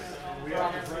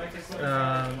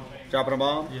 Dropping a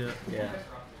bomb? Yeah. Yeah.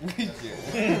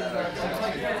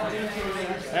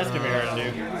 That's gonna be hard to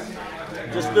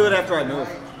do. Just do it after I move.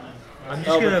 I'm just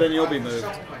Oh, but then gonna. you'll be moved.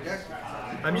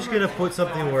 I'm just gonna put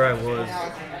something where I was,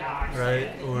 right?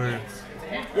 Or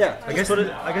Yeah. I guess.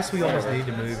 I guess we almost need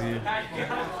to move you.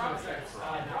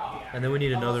 And then we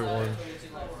need another one.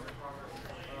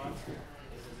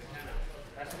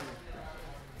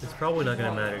 It's probably not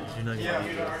gonna matter because you're not gonna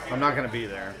be there. I'm not going to be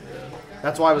there.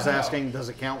 That's why I was asking, does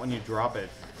it count when you drop it?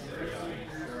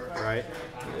 Right?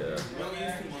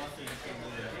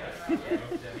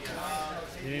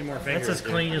 You need more fingers. That's as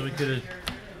dude. clean as we could have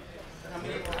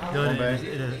done Bombay.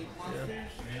 it.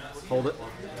 Hold it.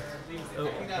 Oh.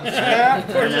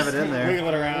 Didn't have it in there. Wiggle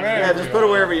it around. Yeah, just put it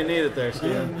wherever you need it there,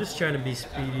 Steve. I'm just trying to be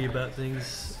speedy about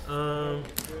things.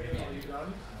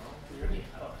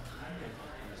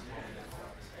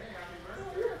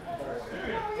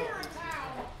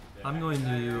 I'm going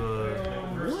to.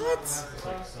 What?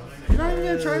 You're not even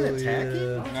going to try and attack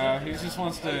him? No, he just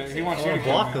wants to. He wants you to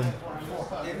kill Block me. him.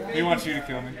 He wants you to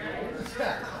kill me.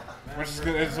 Which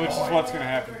is what's gonna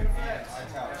happen.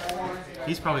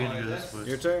 He's probably going to go this way.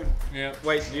 Your turn. Yeah.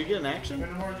 Wait, do you get an action?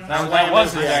 That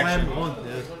was his I action. slammed one,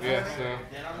 dude. Yeah.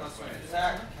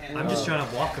 So. I'm just trying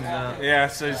to block him now. Yeah.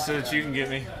 So that you can get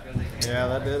me. Yeah,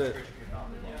 that did it.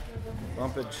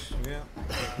 Bumpage. Yeah.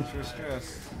 Sure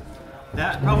stress.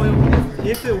 That probably,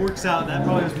 if it works out, that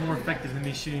probably was more effective than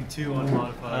me shooting 2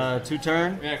 unmodified. 2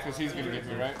 turn. Yeah, because he's gonna get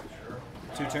me right.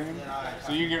 2 turn.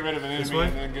 So you get rid of an enemy way?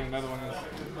 and then get another one.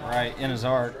 Right, in his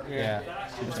arc. Yeah.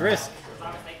 It's risk.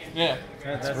 Yeah.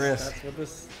 That's risk. That's what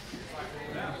this.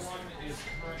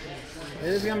 It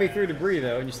is gonna be through debris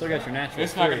though, and you still got your natural.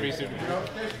 It's not gonna three. be super.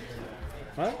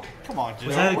 What? Come on,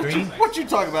 Was that a green? What you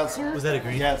talking about, sir? Was that a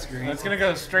green? Yeah, it's green. It's gonna go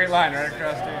a straight line right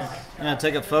across there. I'm going to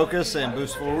take a focus and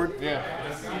boost forward. Yeah.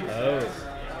 Oh.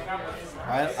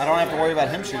 I don't have to worry about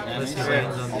him shooting at me. Unless he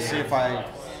lands on I'll the see if I...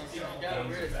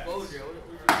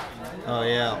 Oh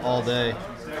yeah, all day.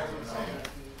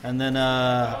 And then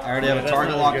I already have a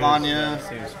target lock on you.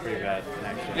 Seems pretty bad,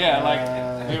 actually. Yeah, like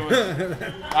it was.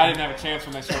 I didn't have a chance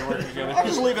when they started working together. I'll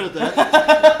just leave it at that.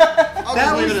 I'll That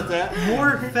just leave was it at that.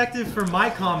 more effective for my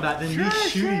combat than me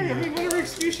shooting you. Whatever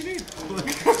excuse you need.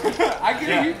 I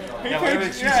get you. He whatever paid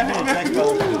excuse you need. Thanks,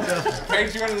 brother.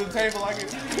 paid you under the table. I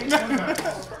get.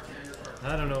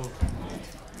 I don't know.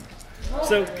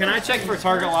 So, can I check for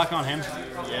target lock on him?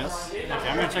 Yes. Okay,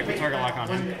 I'm gonna check for target lock on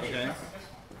him. Okay.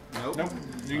 Nope.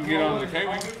 You can get on the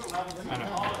K-wing. I know.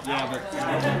 Yeah, but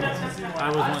I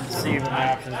was wanting to see what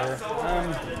my options were.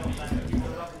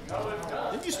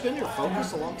 didn't you spend your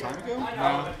focus a long time ago?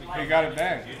 No, he got it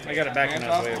back. I got it back when I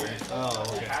was way over. Oh,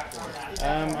 okay.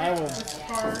 I will.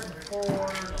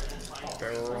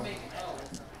 Barrel.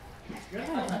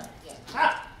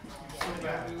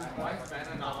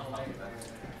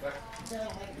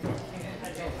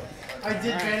 I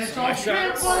did manage My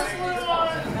shots.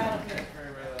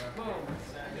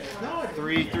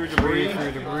 3 through debris. 3. Not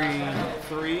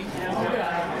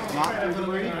through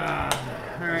debris.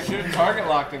 Should have target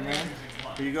locked him, man.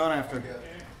 Who you going after?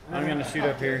 I'm gonna shoot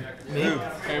up here. Me?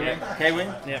 K-wing. K-wing?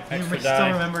 Yeah, I'm extra still die.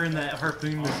 remembering that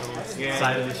Harpoon missile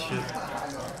side of this shit.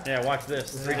 Yeah, watch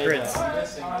this. 3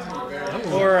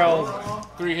 crits. Or I'll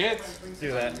 3 hits.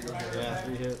 do that. Yeah,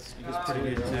 3 hits. It's pretty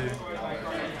good too.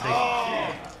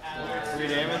 3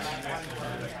 damage.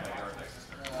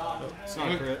 It's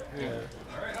not a crit. Yeah.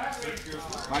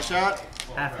 My shot.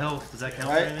 Half health. Does that count?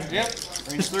 Right. For anything? Yep.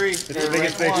 Range 3. It's the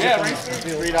biggest big Yeah, shit. range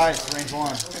 3. 3 dice. Range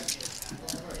 1.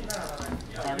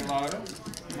 Target lock.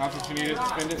 Not that you need it.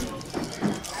 Spend it.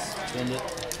 Spend it.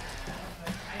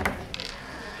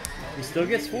 He still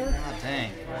gets 4? God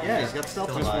dang. Yeah, he's got stealth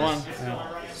Just dice. one.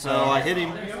 So I hit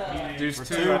him. Deuce For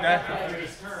 2. two. Okay.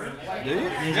 Do you?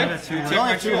 He's got 2 You only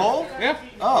have 2 whole? Yeah.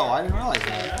 Oh, I didn't realize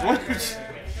that.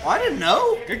 Oh, I didn't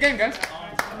know. Good game, guys.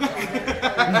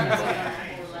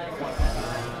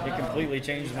 It completely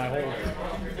changed my whole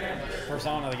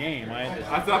persona of the game.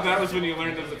 I thought that was when you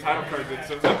learned that the title card did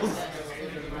something else.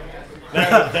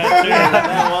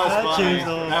 That was funny. changed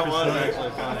the whole That was persona.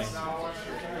 actually funny.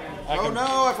 Oh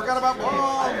no, I forgot about Bomb. I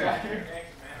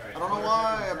don't know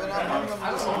why. I've been out among them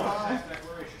this whole time.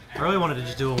 I really wanted to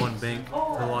just do a 1 bank to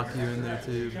lock you in there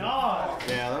too. Yeah,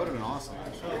 that would have been awesome.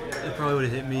 Actually. It probably would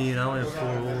have hit me, and I only have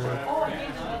 4 war.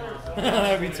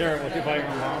 That'd be terrible if I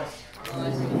even lost.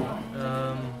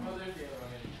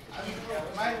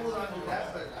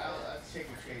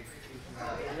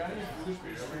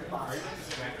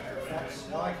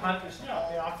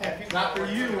 Not for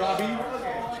you, Robbie.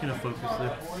 Just gonna focus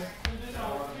there.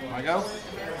 I go.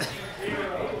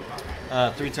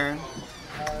 3 turn.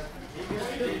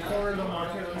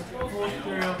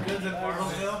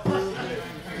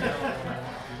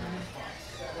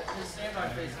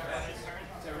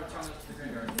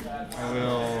 I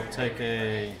will take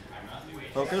a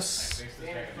focus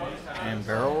and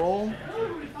barrel roll.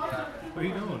 Where are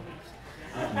you going?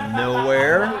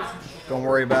 Nowhere. Don't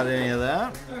worry about any of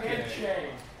that.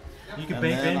 You can And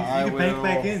bank then in. I You can bank will-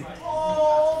 back in.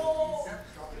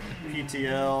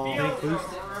 PTL. Bank boost.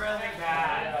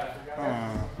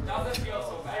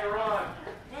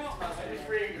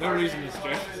 No reason to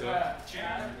stretch it. Yeah,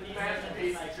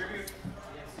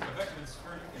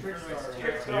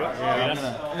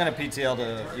 I'm gonna PTL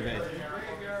to evade.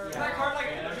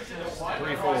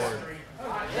 3 forward.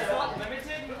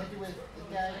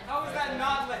 How is that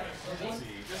not like?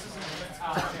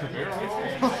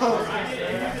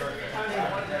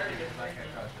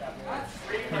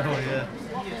 Oh yeah.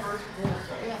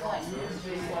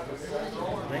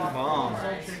 Big bomb.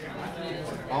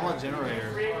 Bomblet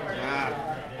generator.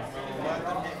 Yeah.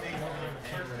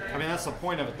 I mean, that's the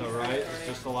point of it, though, right? It's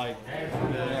just to like.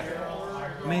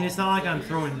 I mean, it's not like I'm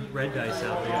throwing red dice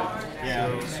out there.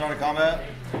 Yeah. Start a combat.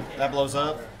 That blows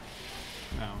up.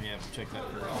 Oh, yeah, check that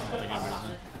first. I don't think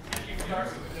I'm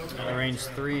gonna range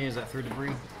 3, is that through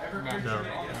debris? No.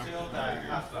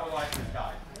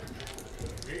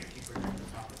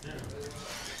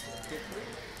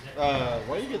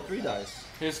 Why do you get 3 dice?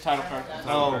 His title card.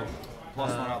 Oh, plus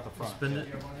 1 out the front. Spend it.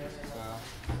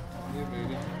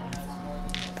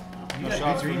 No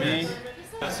shots for me.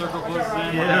 That circle closes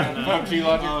in. Yeah. PUBG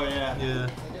logic. Oh yeah. Yeah.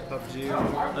 PUBG. I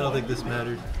don't think this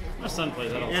mattered. My son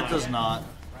plays that all the It time. does not.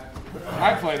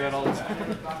 I play that all the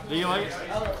time. Do you like it?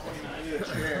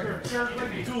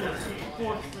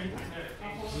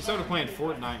 We started playing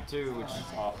Fortnite too, which is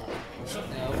awful. No,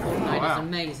 Fortnite Wow. is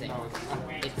amazing.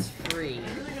 It's free.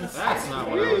 That's not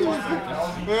what I was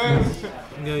expecting.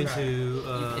 I'm going to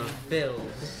It's build.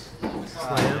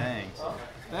 slam. Dang.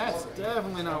 That's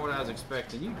definitely not what I was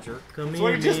expecting. You jerk. Come That's what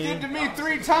here, he just man. did to me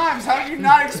 3 times. How did you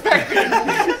not expect it?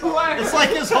 It's like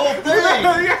his whole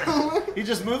thing. He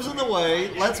just moves in the way,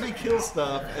 lets me kill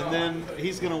stuff, and then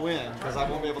he's gonna win because I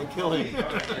won't be able to kill him.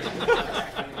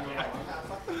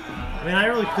 I mean, I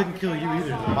really couldn't kill you either.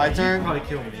 Though. My You'd turn. probably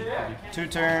kill me. 2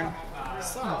 turn.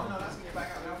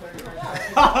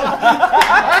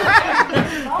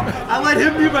 I let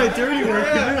him do my dirty work,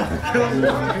 and then I'll kill him.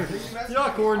 You're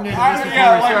not coordinated.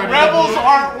 Yeah, like rebels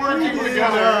aren't working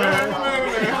together.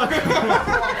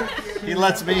 He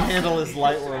lets me handle his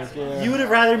light work. Yeah. You would have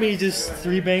rather me just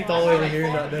 3 banked all the way over here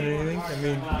and not done anything? I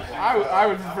mean, I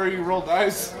would prefer you roll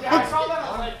dice.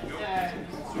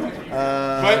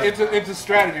 But it's a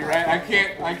strategy, right? I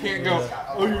can't go,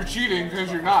 oh, you're cheating because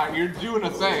you're not. You're doing a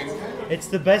thing. it's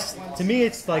the best, to me,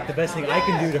 it's like the best thing I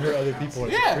can do to hurt other people.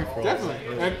 It's a Yeah, free-for-all.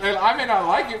 definitely. And I may not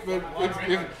like it, but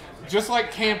it's just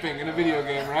like camping in a video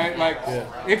game, right? Like,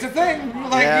 it's a thing.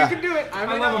 Like, Yeah. you can do it. I I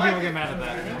may love not when people like get mad at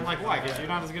that. I'm like, why? Because you're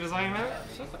not as good as I am at it?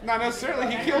 it. Not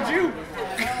necessarily. He killed you.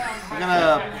 I'm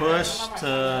gonna push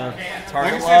to Like I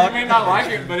target said, you lock. may not like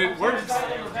it, but it works.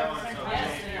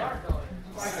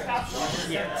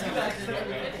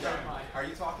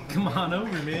 Come on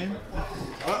over, man.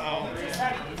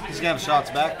 He's gonna have shots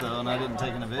back though, and I didn't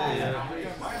take an evade.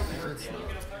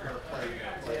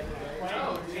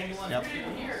 Yep.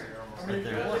 Right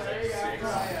there.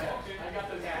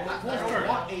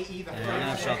 Yeah, you're gonna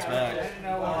have shots back.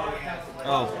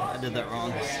 Oh, I did that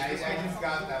wrong.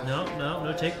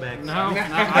 No take backs. No,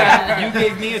 you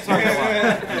gave me a target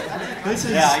lock. This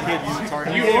is I gave you the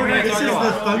target. You ordered this is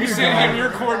the You sent him Thunderdome. your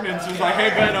coordinates. Was like, hey,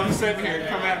 Ben, I'm sitting here.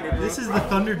 Come at me, bro. This is the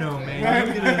Thunderdome, man.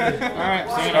 Look at it. Alright,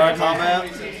 so Start combat.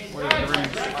 What is the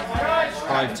range?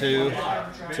 Probably 2.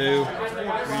 2.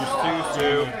 Range 2.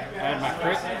 2. add my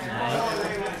crit.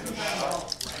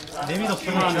 Maybe they'll put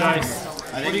Come on, on guys.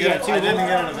 I didn't get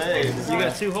an evade. You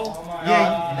got 2 hull?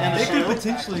 Yeah, and they a could shield?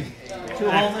 potentially 2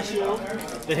 hull in the shield.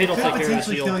 The hit will could take care of the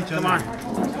potentially kill shield. each other. Come on.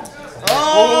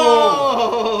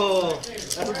 Oh!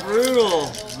 That's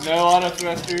brutal. No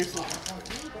auto-thrusters.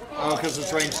 Oh, because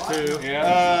it's range 2.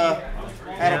 Yeah.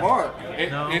 At a bar.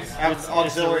 No. It's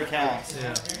auxiliary counts.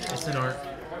 Yeah, it's an art.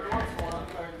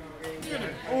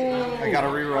 I got to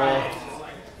reroll.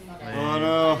 Oh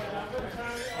no.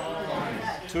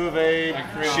 2 evade.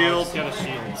 Shield. Got a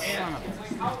shield.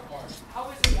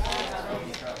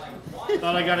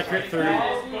 Thought I got a crit through.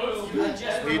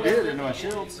 You did into my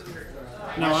shields.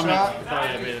 No, My I'm shot. not. Thought I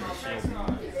evaded the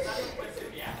shield.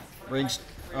 Range.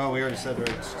 Oh, we already said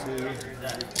range 2.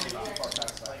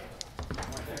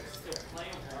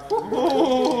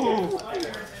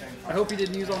 I hope he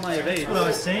didn't use all my evades. That's what I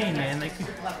was saying, man. They could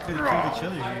have killed each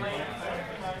other here.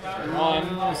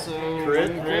 So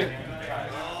Crit.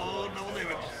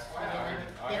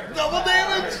 Double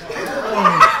damage!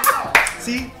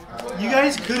 See, you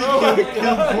guys could have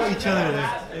killed each other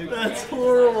there. That's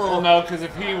horrible. Well, no, because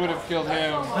if he would have killed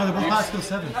him. No, they're both hot skill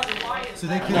 7. So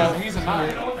they could No, have. he's a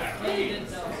 9.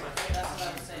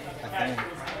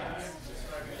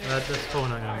 That's probably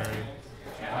not gonna matter.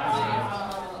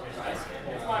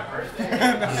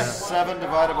 7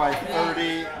 divided by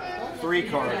 30. 3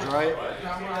 cards, right?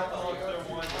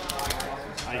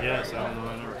 I guess. I don't know.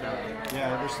 I never counted.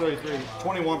 Yeah, there's 33.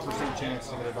 21% chance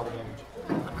to get a double damage.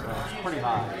 So it's pretty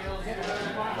high.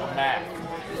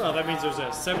 Well, that means there's a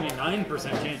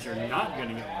 79% chance you're not going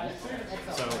to get one.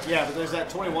 So Yeah, but there's that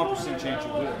 21% chance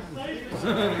you will.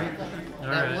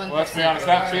 Alright. Well, let's be honest,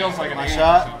 that feels like an My 80%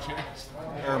 shot? chance.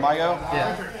 Or my go?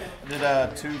 Yeah. Did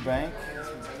 2 bank.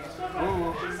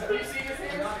 you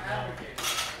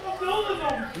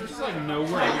just like know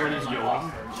where everyone is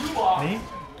going. Me?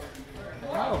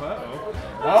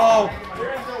 Oh!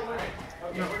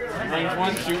 Range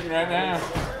 1 shooting right now.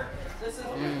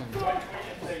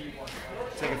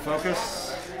 Take a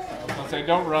focus. I'll say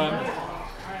don't run.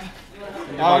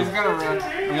 Oh, he's gonna run.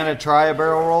 I'm gonna try a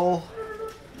barrel roll.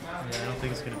 Yeah, I don't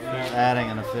think it's gonna fit. That ain't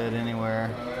gonna fit anywhere.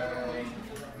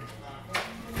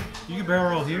 You can barrel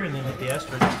roll here and then hit the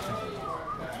asteroid.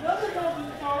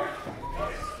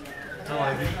 I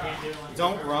like it.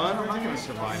 Don't run. I'm not gonna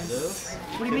survive this.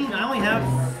 What do you mean? I only have.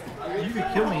 You could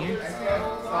kill me here.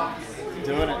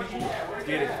 Doing it.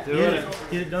 Get it. Doing it.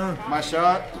 Get it done. My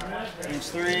shot. Range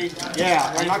 3.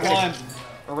 Yeah, I'm not Range gonna. 1.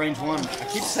 Or range 1. I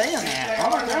keep saying that. Oh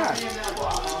my god.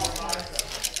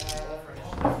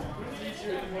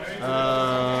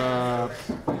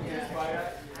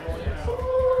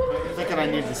 Thinking I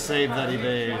need to save that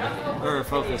evade. Or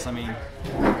focus, I mean.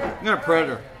 I'm gonna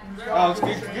predator. Oh, it's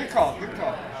good. Good call. Good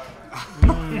call.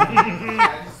 I'm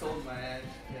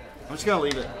just gonna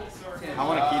leave it. I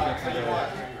want to keep it for the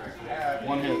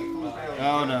 1 hit.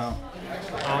 Oh no.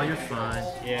 Oh, you're fine.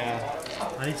 Yeah.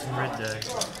 I need some red die.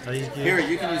 Are these good? Here,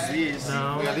 you can use these.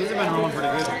 No. Yeah, these have been rolling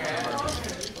pretty good.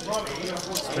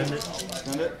 Spend it.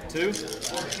 Spend it. 2.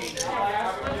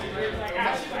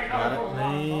 Got it.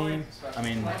 Name. I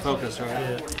mean, focus, right?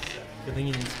 Yeah. Good thing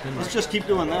you didn't spend Let's it. just keep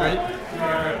doing that.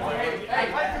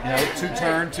 You know, 2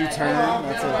 turn, 2 turn.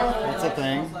 That's a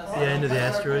thing. Yeah, into the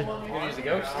asteroid. Use the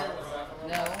ghost.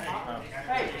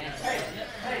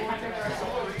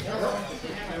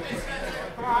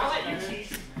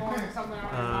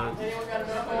 Uh,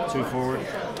 2 forward. I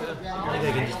think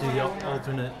I can just do the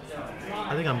alternate.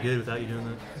 I think I'm good without you doing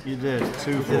that. You did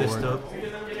 2 Did it forward. stop?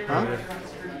 Huh?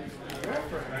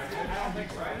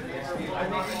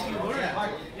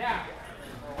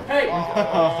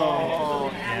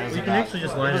 Yeah, you can actually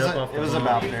just line it up off the It was bomb.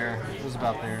 about there. It was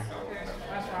about there.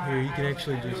 Here, you can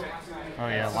actually just. Oh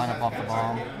yeah, line up off the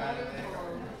bomb.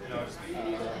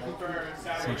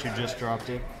 Since you just dropped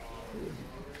it.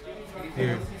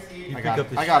 Here. You I pick got up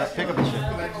it. the I got it. Pick up the ship.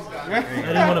 I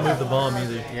didn't want to move the bomb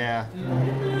either. Yeah.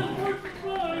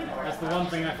 That's the one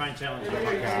thing I find challenging. Oh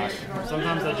my gosh.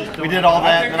 Sometimes I just don't. We did all I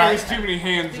that, think then there was I too many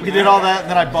hands. we did all that,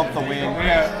 and then I bumped the wing.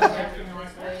 Yeah.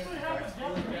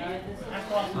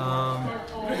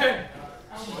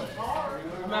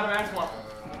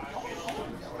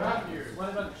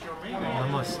 I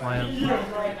must slam.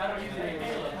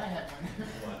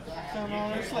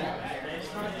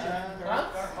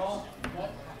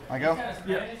 I go?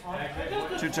 Yeah.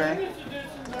 2 turn.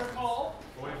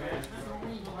 What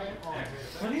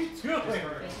are you doing?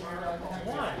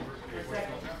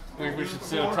 Think we should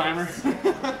set a timer?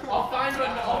 I'll find one.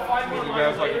 I'll find one. You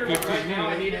guys like 15 minutes.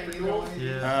 I need it for duels.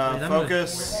 Yeah.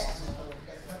 Focus.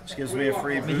 Which gives me a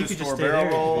free I mean, he could boost just or stay barrel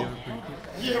there. roll.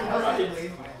 Yeah,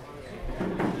 right.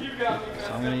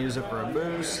 So I'm going to use it for a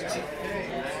boost.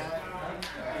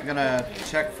 I'm going to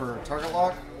check for target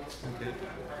lock.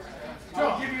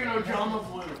 I'll give you an Ojama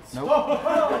blue. Nope.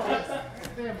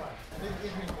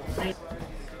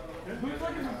 Who's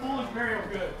looking for foolish burial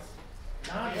goods?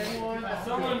 Not anyone.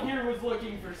 Someone here was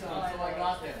looking for some, so I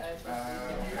got them.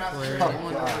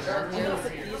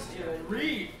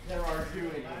 Read. There are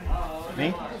doing.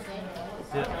 Me?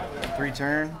 Yeah. 3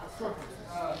 turn.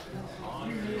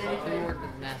 Someone ordered the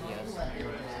Matthews.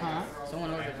 Huh?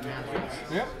 Someone ordered the Matthews.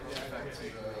 Yep.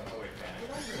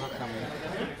 Not coming.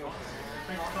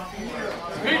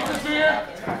 Pizza's here!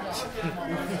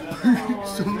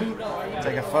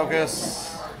 Take a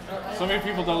focus. So many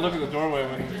people don't look at the doorway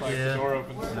when like, Yeah. the door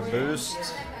opens. And a boost.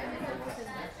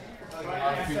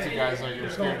 Pizza guys like you're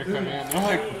scared to come in. They're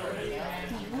like,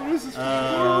 what is this?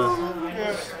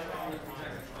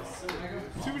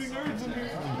 Too many nerds in here.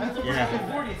 Yeah.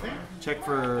 Check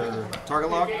for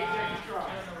target lock.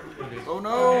 Oh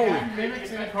no!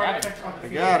 I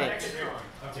got it.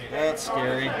 That's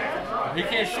scary. He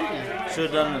can't shoot you. Should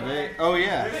have done it today. Oh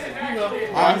yeah.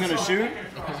 I'm gonna shoot.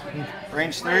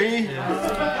 Range 3.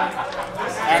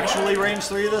 Actually range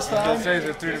 3 this Does it time? say is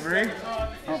it 3 debris?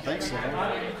 I don't think so.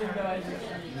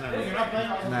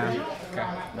 No. Okay.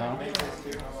 No.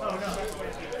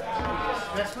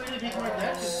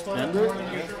 Spend it.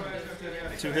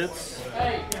 2 hits.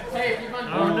 Hey, if you find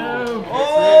Oh no!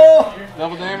 Oh!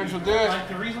 Double damage will do it.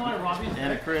 the reason why Robbie's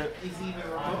And a crit.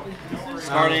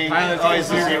 Starting. Pilot's Oh, he's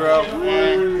a 0.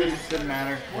 Didn't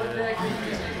matter.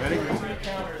 Ready?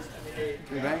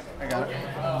 3 bank. I got it.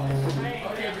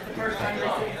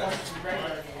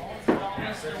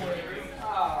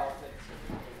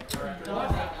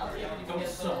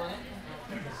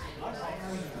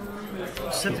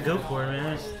 Set to go for it,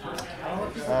 man.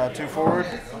 2 forward.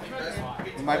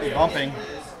 You might be bumping.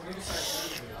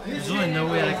 There's really no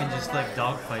way I can just like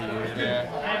dogfight you.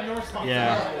 Yeah.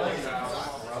 Yeah.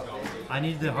 I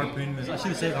need the harpoon. I should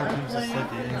have saved harpoons to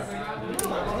slip in.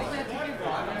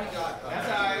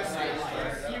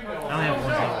 I only have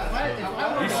 1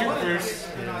 health. You shoot first.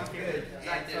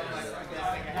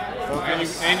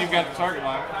 And you've got the target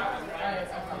lock.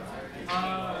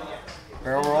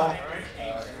 Barrel roll.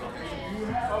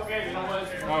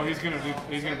 Oh, he's gonna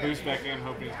boost back in,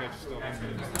 hoping he's got you still in.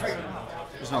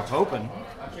 There's no hoping.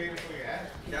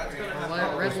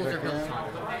 Well, rebels are built strong.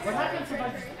 What happens if I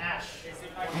just ash?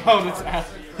 Oh, that's ass.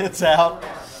 It's out.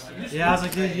 Yeah, I was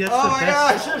like, dude, that's Oh the my best.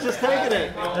 god, I should have just taken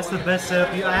it. That's the best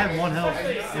setup. I have 1 health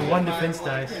and 1 defense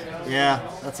dice. Yeah,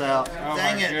 that's out. Oh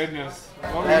Dang my it. goodness.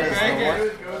 What were That you is thinking? the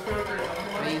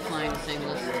worst. Are you flying the same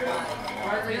list?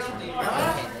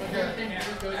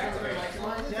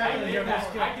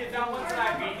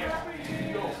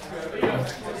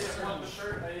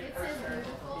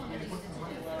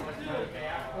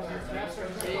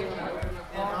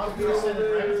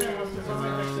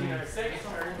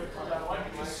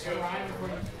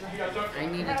 I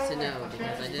needed to know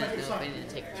because I didn't know if I needed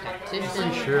to take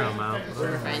Tactician Sure, I'm out.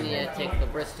 or if I needed to take the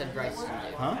Briston Bryson.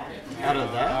 Huh? Out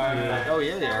of that? Oh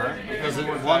yeah, they are. Because it's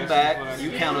 1 back,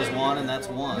 you count as 1, and that's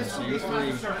 1. So you're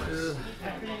 3.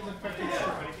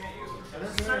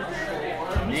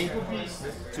 Me?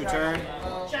 2 turn.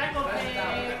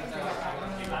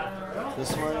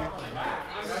 This way.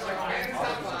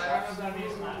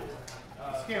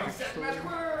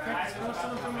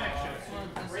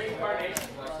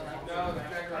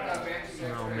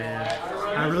 Oh man,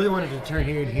 I really wanted to turn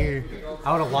here and here.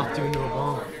 I would have locked you into a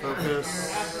bomb.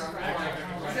 Focus.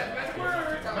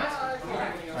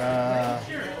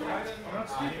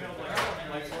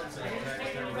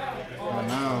 Oh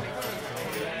no.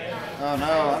 Oh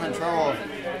no, I'm in trouble.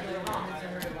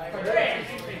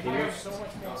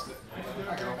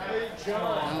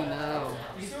 Oh no.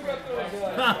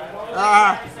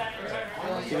 Ah!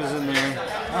 He was in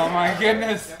there. Oh my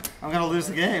goodness. I'm gonna lose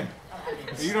the game.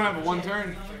 You don't have a 1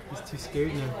 turn. He's too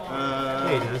scared now. Yeah,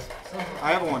 he does.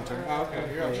 I have a 1 turn. Oh,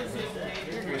 okay. You're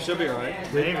okay. We should be alright.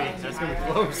 Maybe. That's gonna be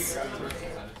close.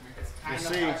 We'll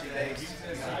see.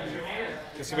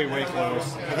 It's gonna be way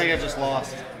close. I think I just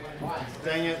lost.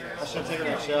 Dang it. I should have taken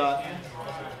that shot.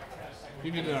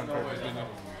 You did it on purpose, didn't you?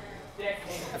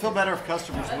 I feel better if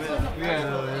customers win.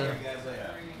 Yeah.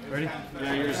 Ready?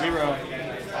 Yeah, you're 0.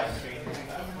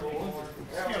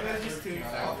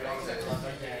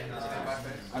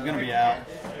 I'm gonna be out.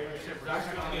 I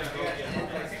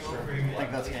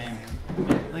think that's game.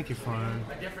 I think you're fine.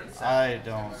 I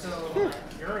don't.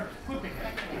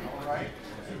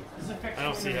 I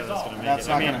don't see how that's going to make That's it.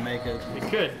 not I mean, gonna make it. it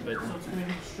could, but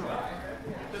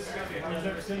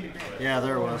Yeah,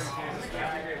 there it was.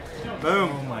 Boom.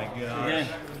 Oh my god. Again.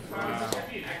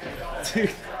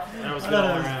 Dude, that was I good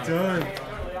all thought I was around. done.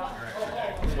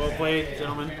 Well played,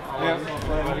 gentlemen.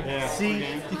 Yeah. See,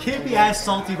 you can't be as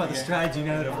salty about the strategy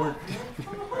now that it worked.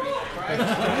 No,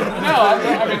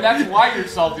 I mean that's why you're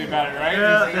salty about it,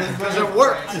 right? Because it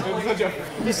worked.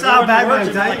 You saw how bad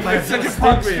my It's such a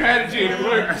fun strategy and it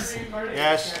works.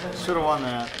 Yeah, should have won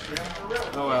that.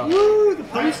 Oh well. Woo, the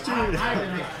poster.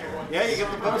 Yeah, you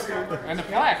get the poster. And the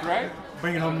plaque, right?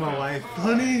 Bring it home to my wife.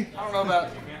 Honey. I don't know about.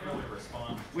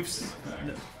 We should,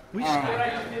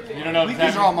 You don't know if These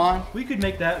that's are all mine. we could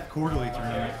make that quarterly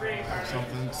tournament or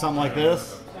something. Something like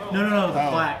this. No, the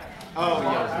plaque. Oh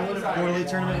yeah. Quarterly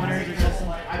tournament winners or something.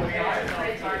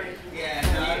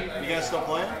 You guys still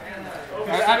playing?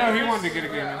 I know he wanted to get a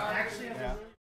game in.